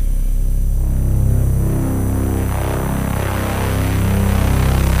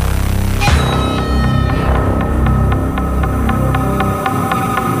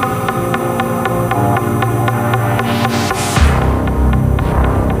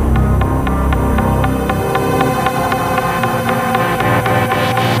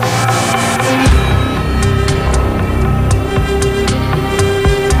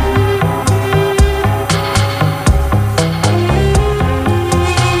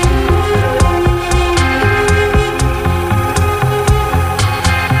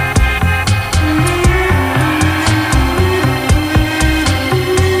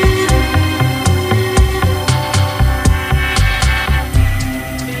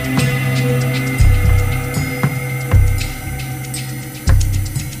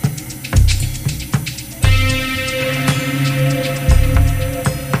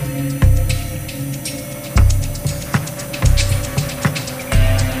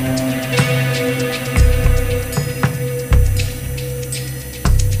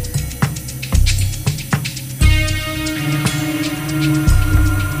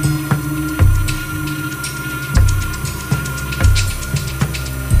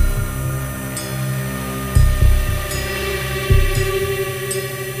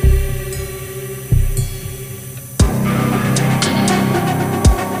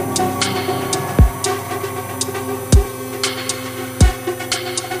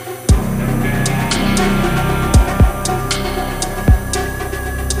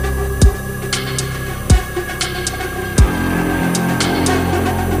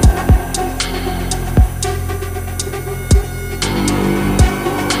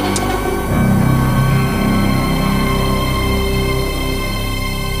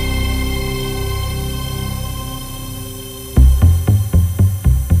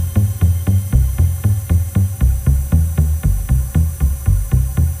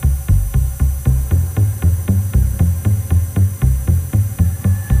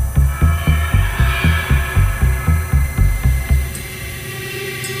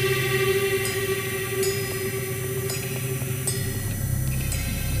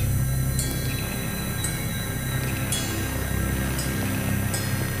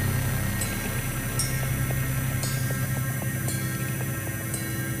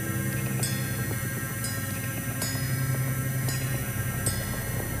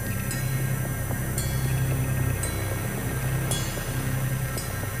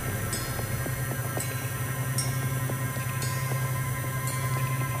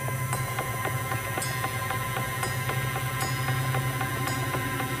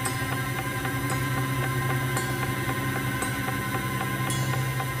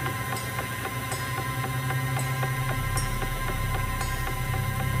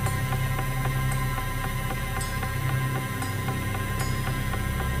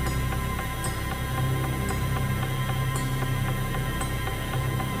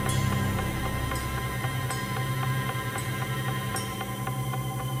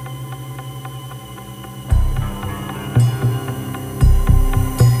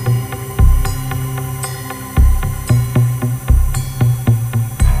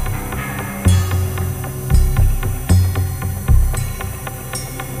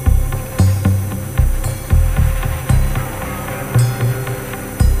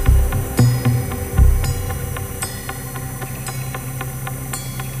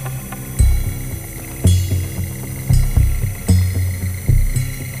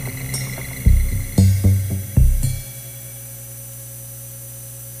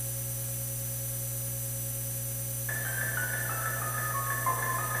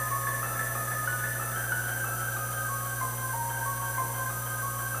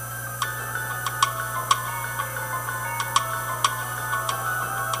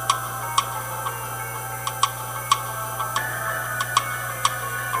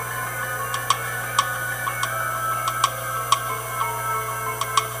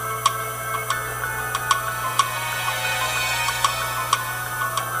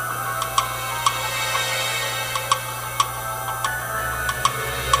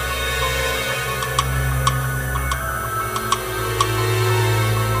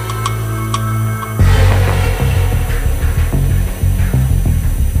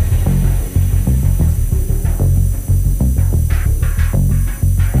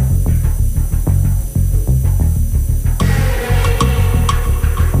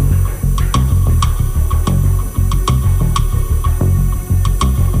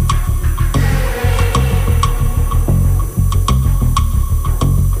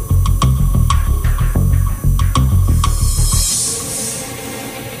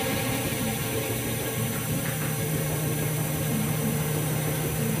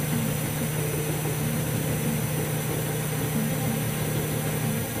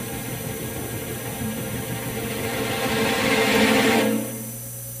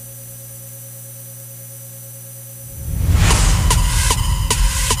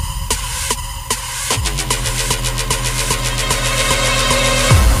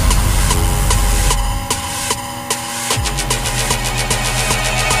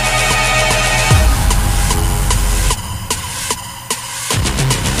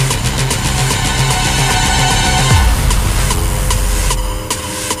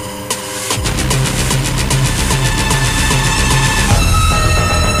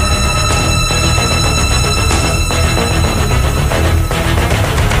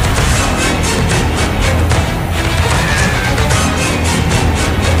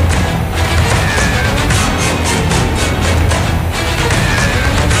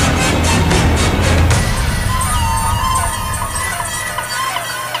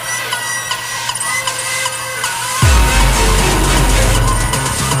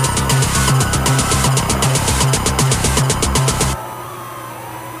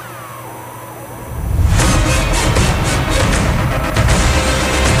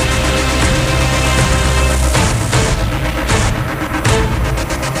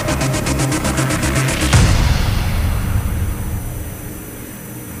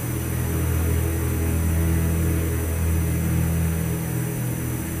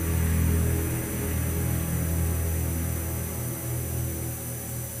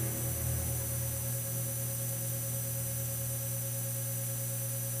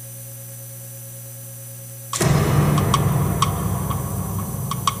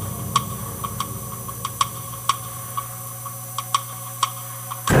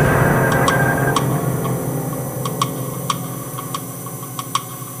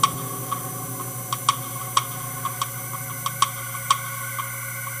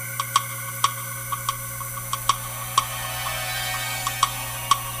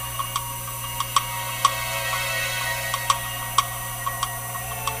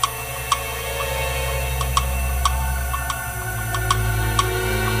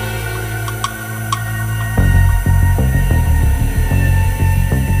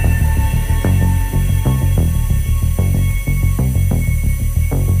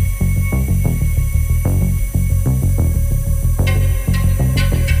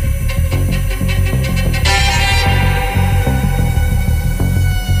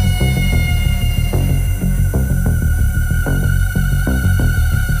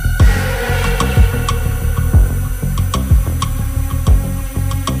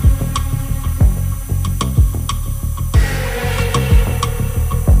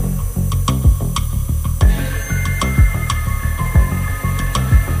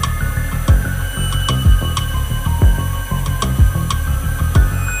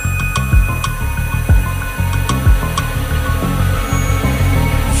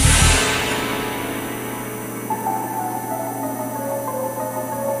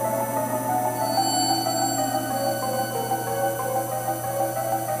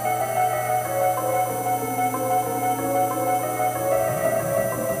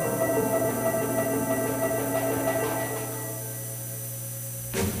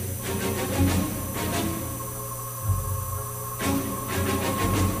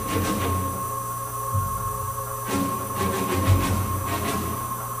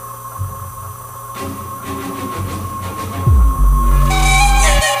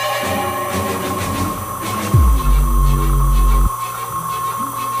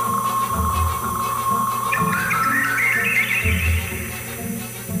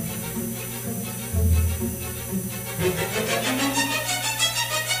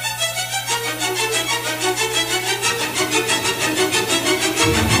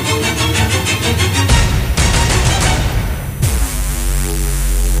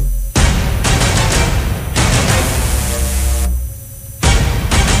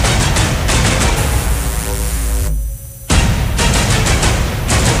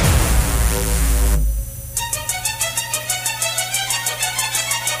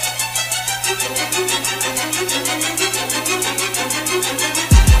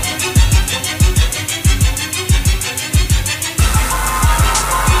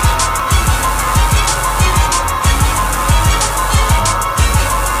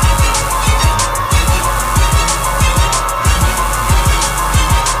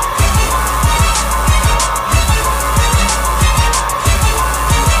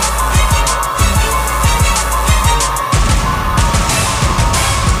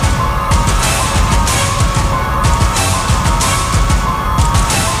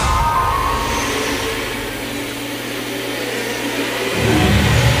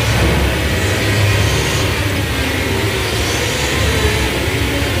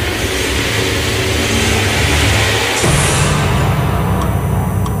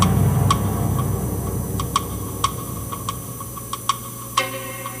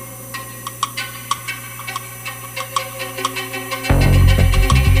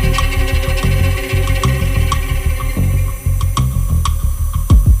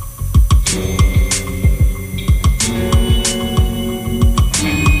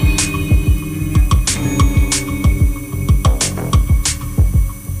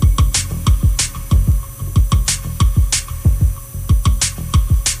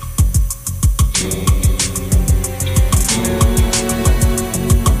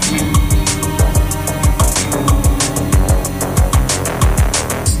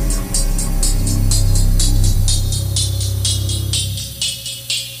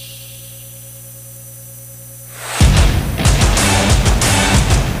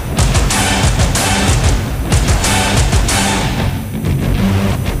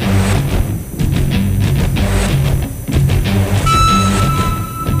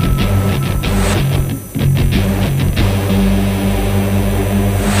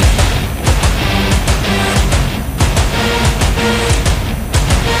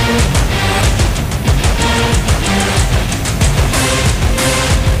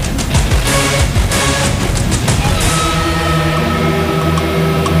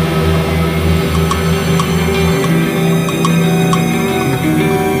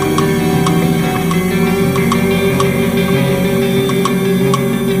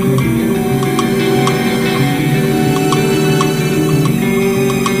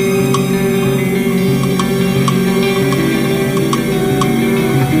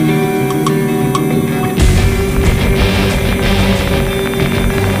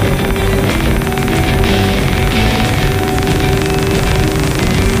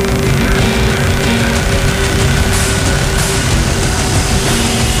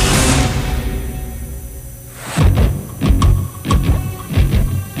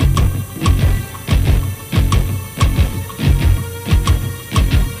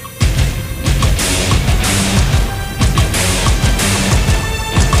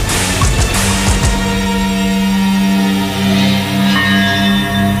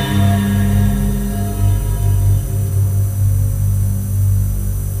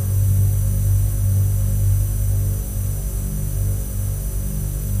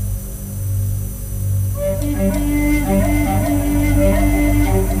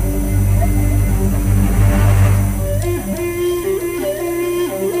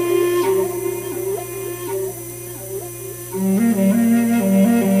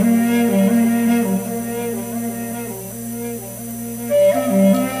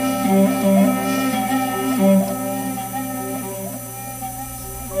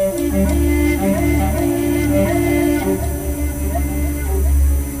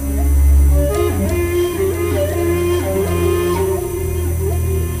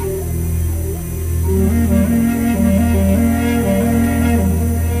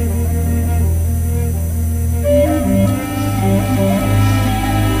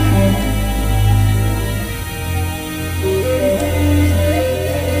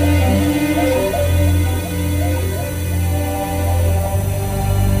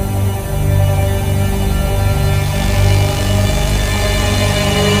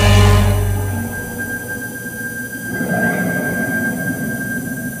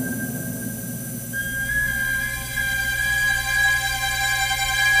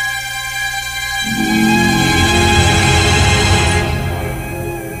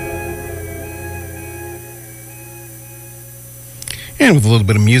 And with a little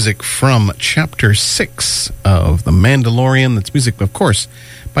bit of music from Chapter 6 of The Mandalorian. That's music, of course,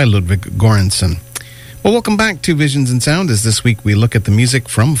 by Ludwig Göransson. Well, welcome back to Visions in Sound, as this week we look at the music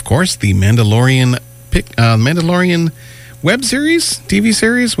from, of course, the Mandalorian web series, TV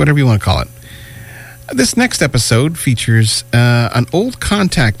series, whatever you want to call it. This next episode features an old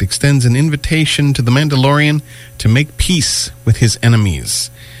contact extends an invitation to the Mandalorian to make peace with his enemies.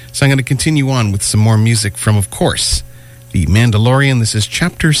 So I'm going to continue on with some more music from, of course, The Mandalorian. This is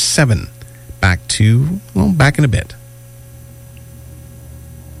Chapter 7. Back in a bit.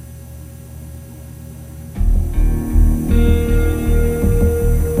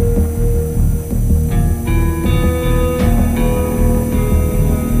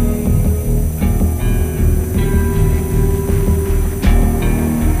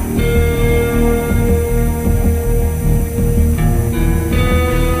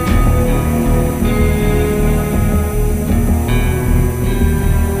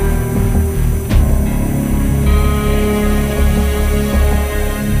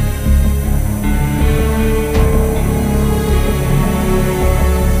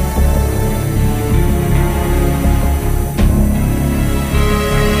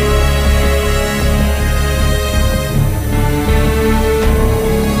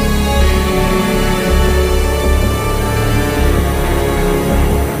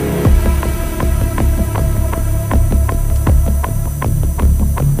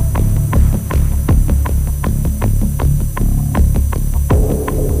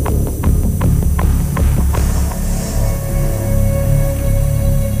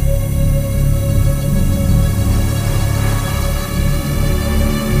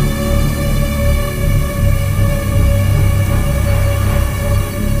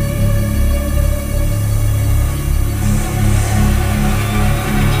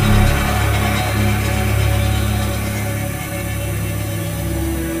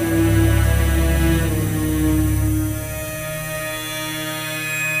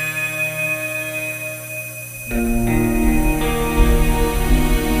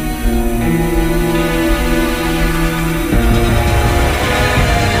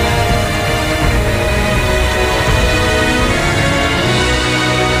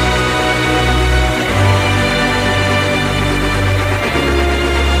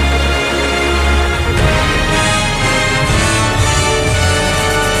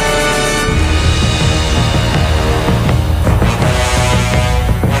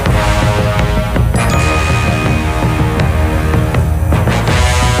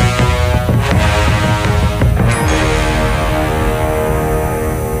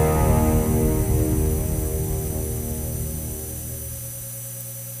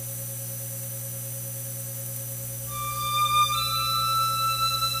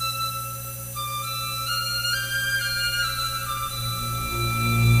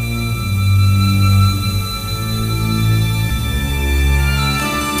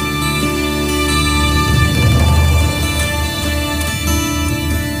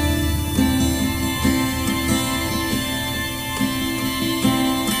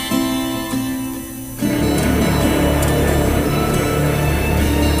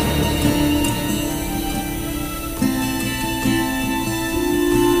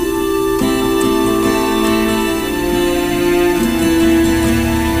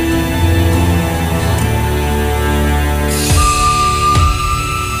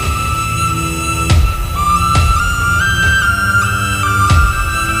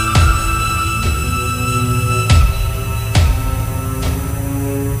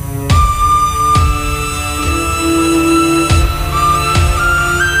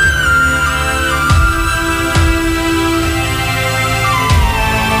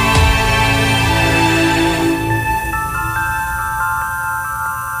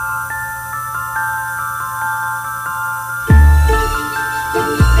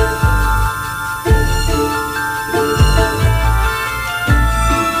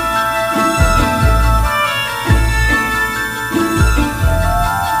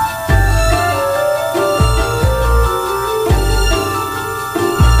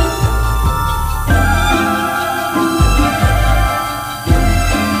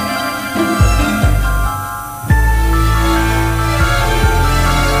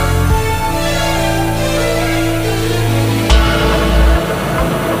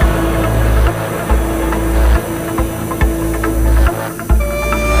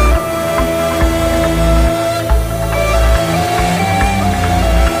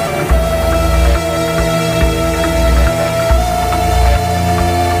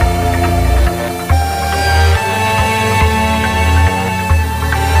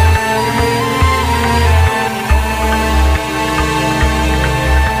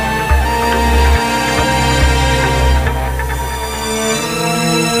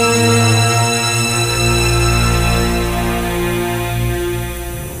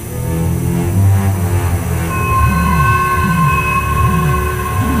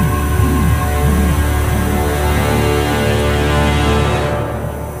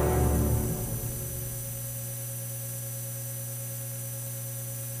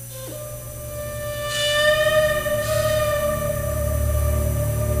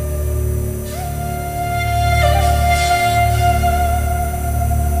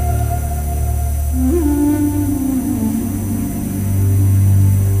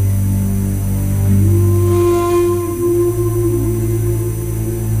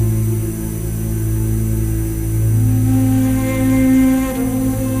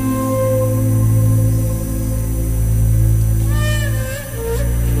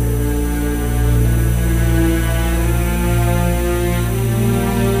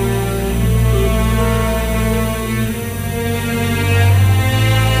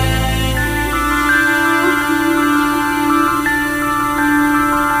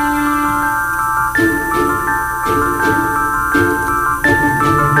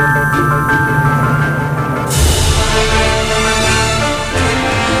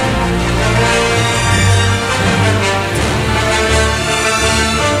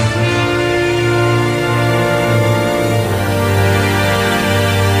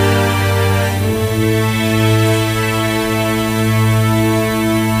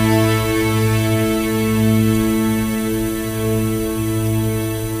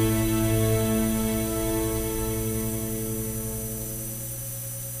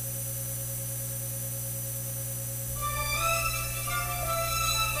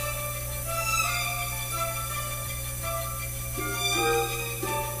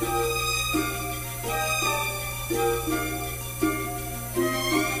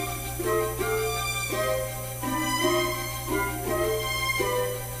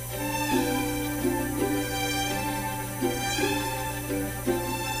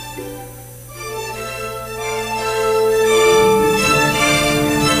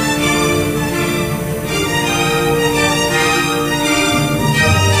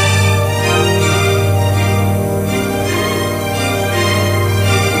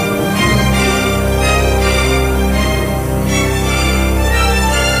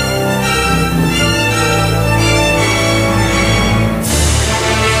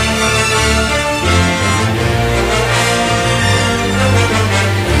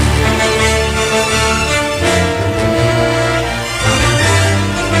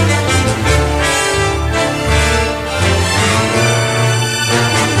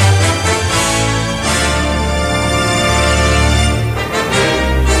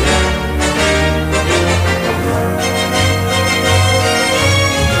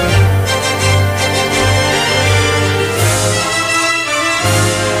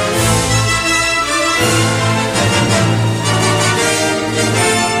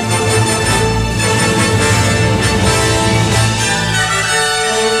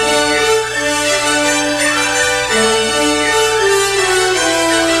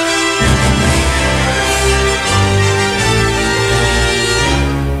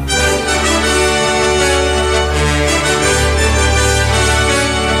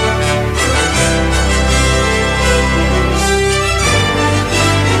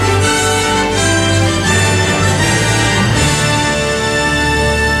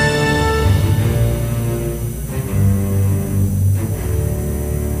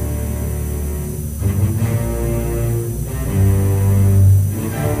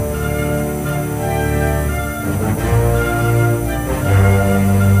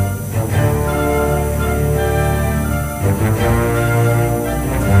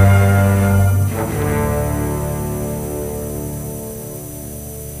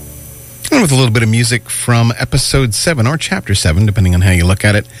 Open with a little bit of music from Episode 7, or Chapter 7, depending on how you look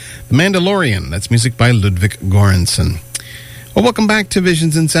at it. The Mandalorian. That's music by Ludwig Göransson. Well, welcome back to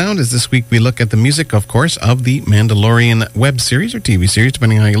Visions in Sound, as this week we look at the music, of course, of the Mandalorian web series, or TV series,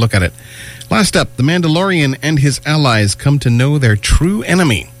 depending on how you look at it. Last up, the Mandalorian and his allies come to know their true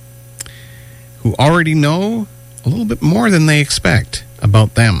enemy, who already know a little bit more than they expect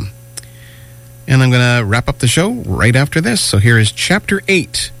about them. And I'm going to wrap up the show right after this. So here is Chapter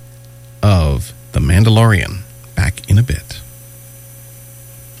 8 of The Mandalorian. Back in a bit.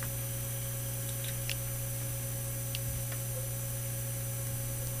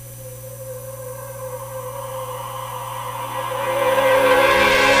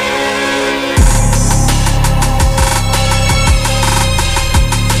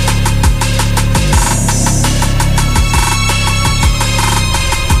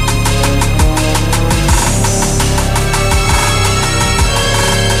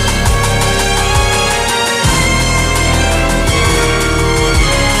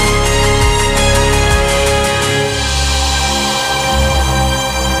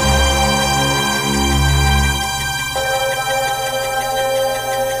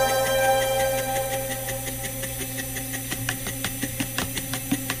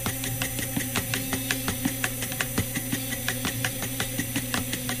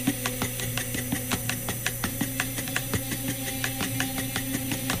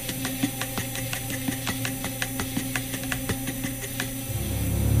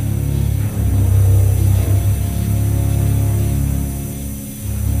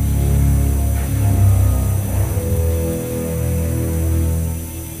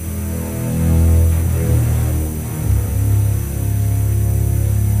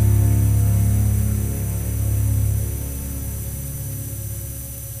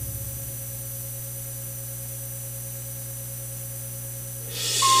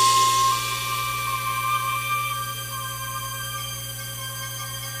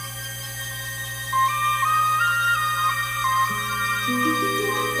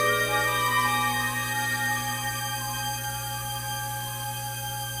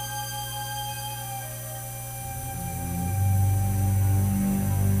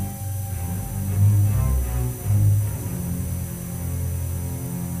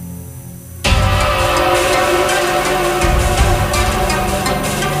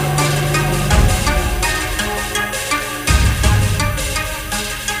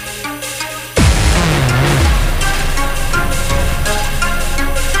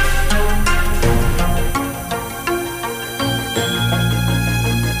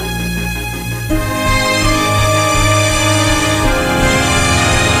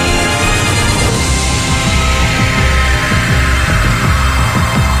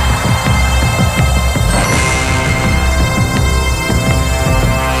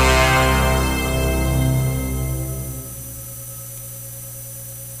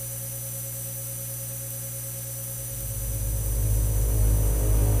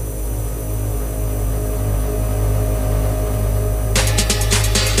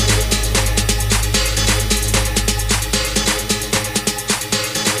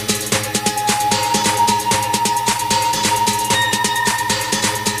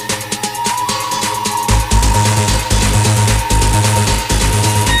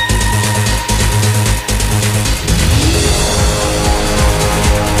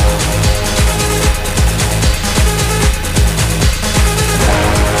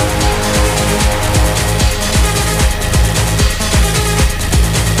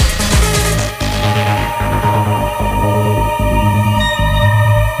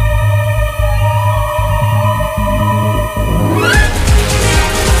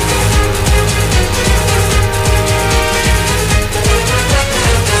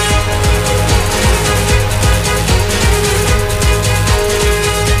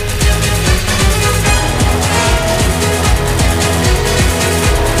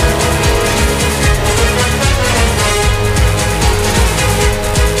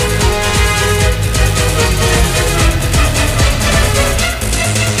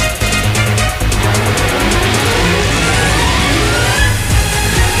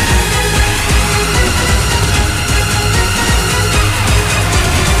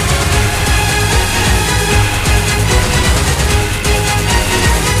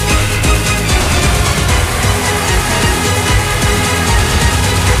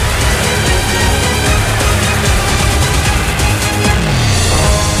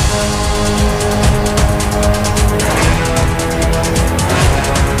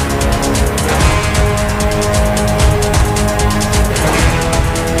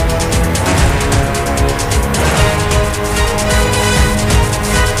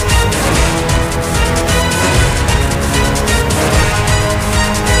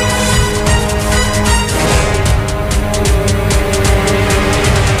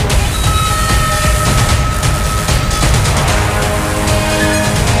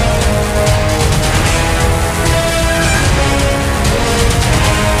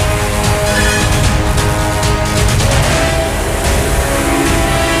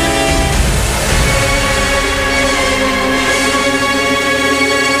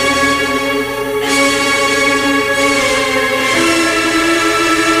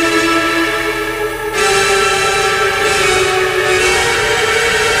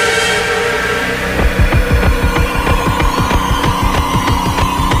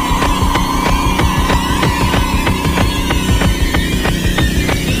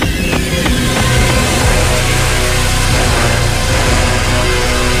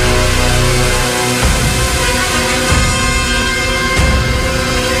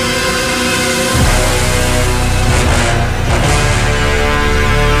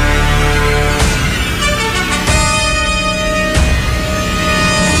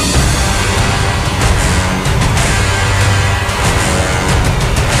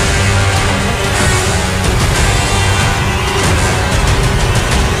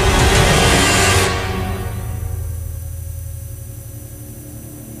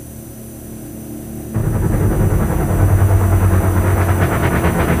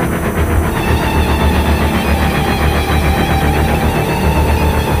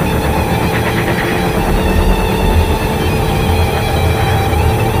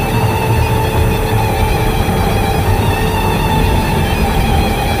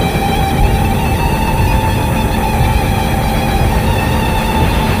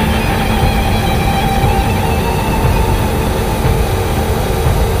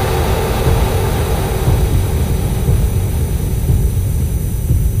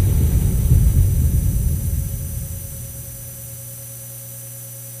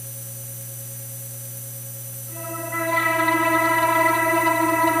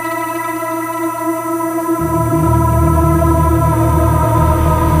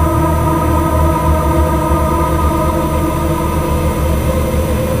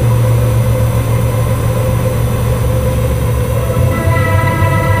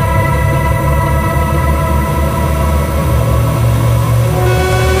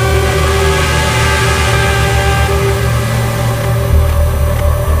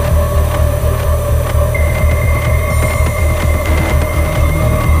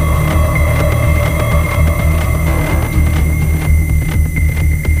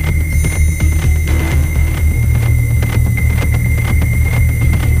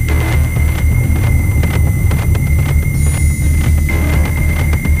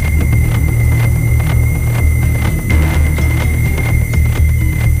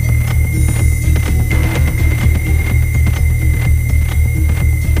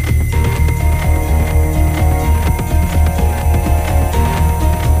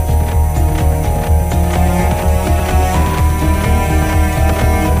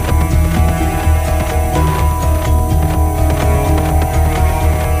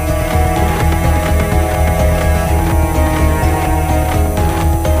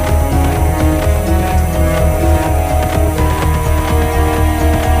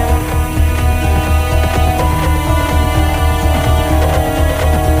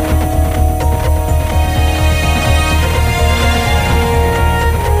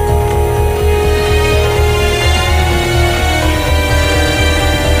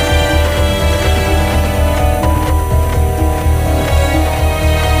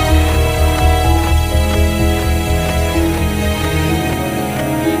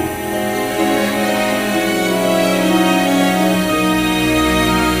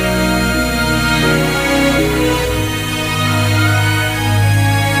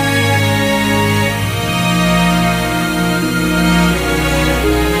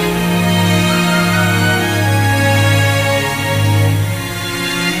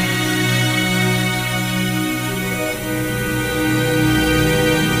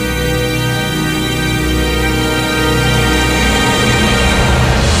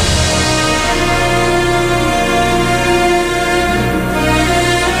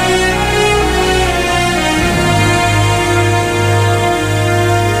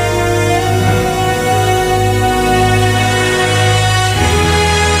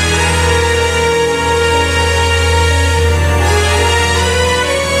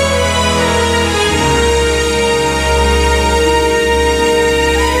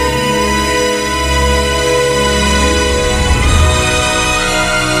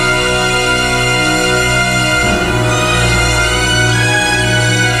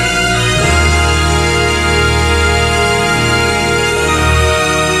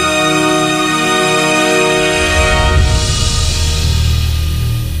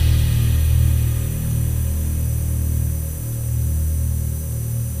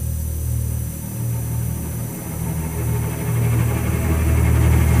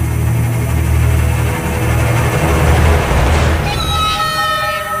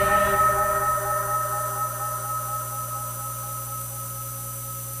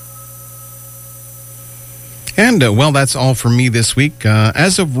 And, well, that's all for me this week.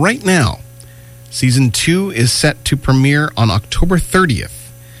 As of right now, Season 2 is set to premiere on October 30th.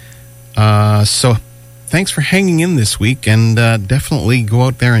 So thanks for hanging in this week, and definitely go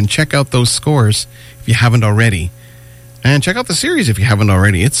out there and check out those scores if you haven't already. And check out the series if you haven't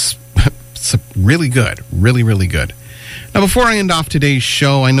already. It's really good. Really, really good. Now, before I end off today's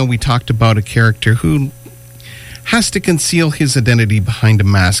show, I know we talked about a character who has to conceal his identity behind a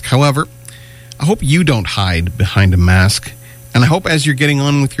mask. However, I hope you don't hide behind a mask, and I hope as you're getting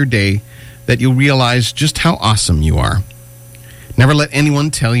on with your day that you'll realize just how awesome you are. Never let anyone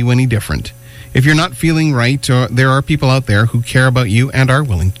tell you any different. If you're not feeling right, there are people out there who care about you and are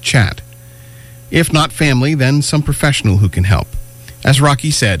willing to chat. If not family, then some professional who can help. As Rocky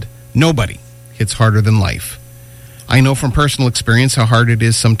said, nobody hits harder than life. I know from personal experience how hard it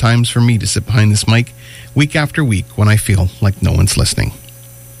is sometimes for me to sit behind this mic week after week when I feel like no one's listening.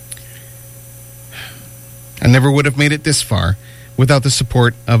 I never would have made it this far without the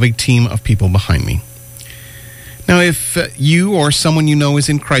support of a team of people behind me. Now, if you or someone you know is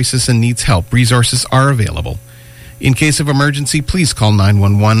in crisis and needs help, resources are available. In case of emergency, please call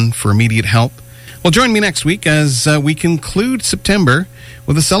 911 for immediate help. Well, join me next week as we conclude September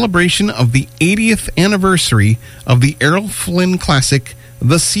with a celebration of the 80th anniversary of the Errol Flynn classic,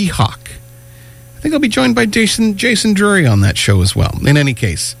 The Seahawk. I think I'll be joined by Jason Drury on that show as well. In any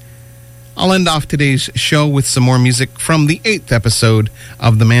case, I'll end off today's show with some more music from the 8th episode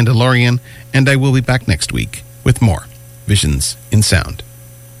of The Mandalorian, and I will be back next week with more Visions in Sound.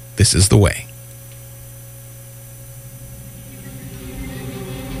 This is the way.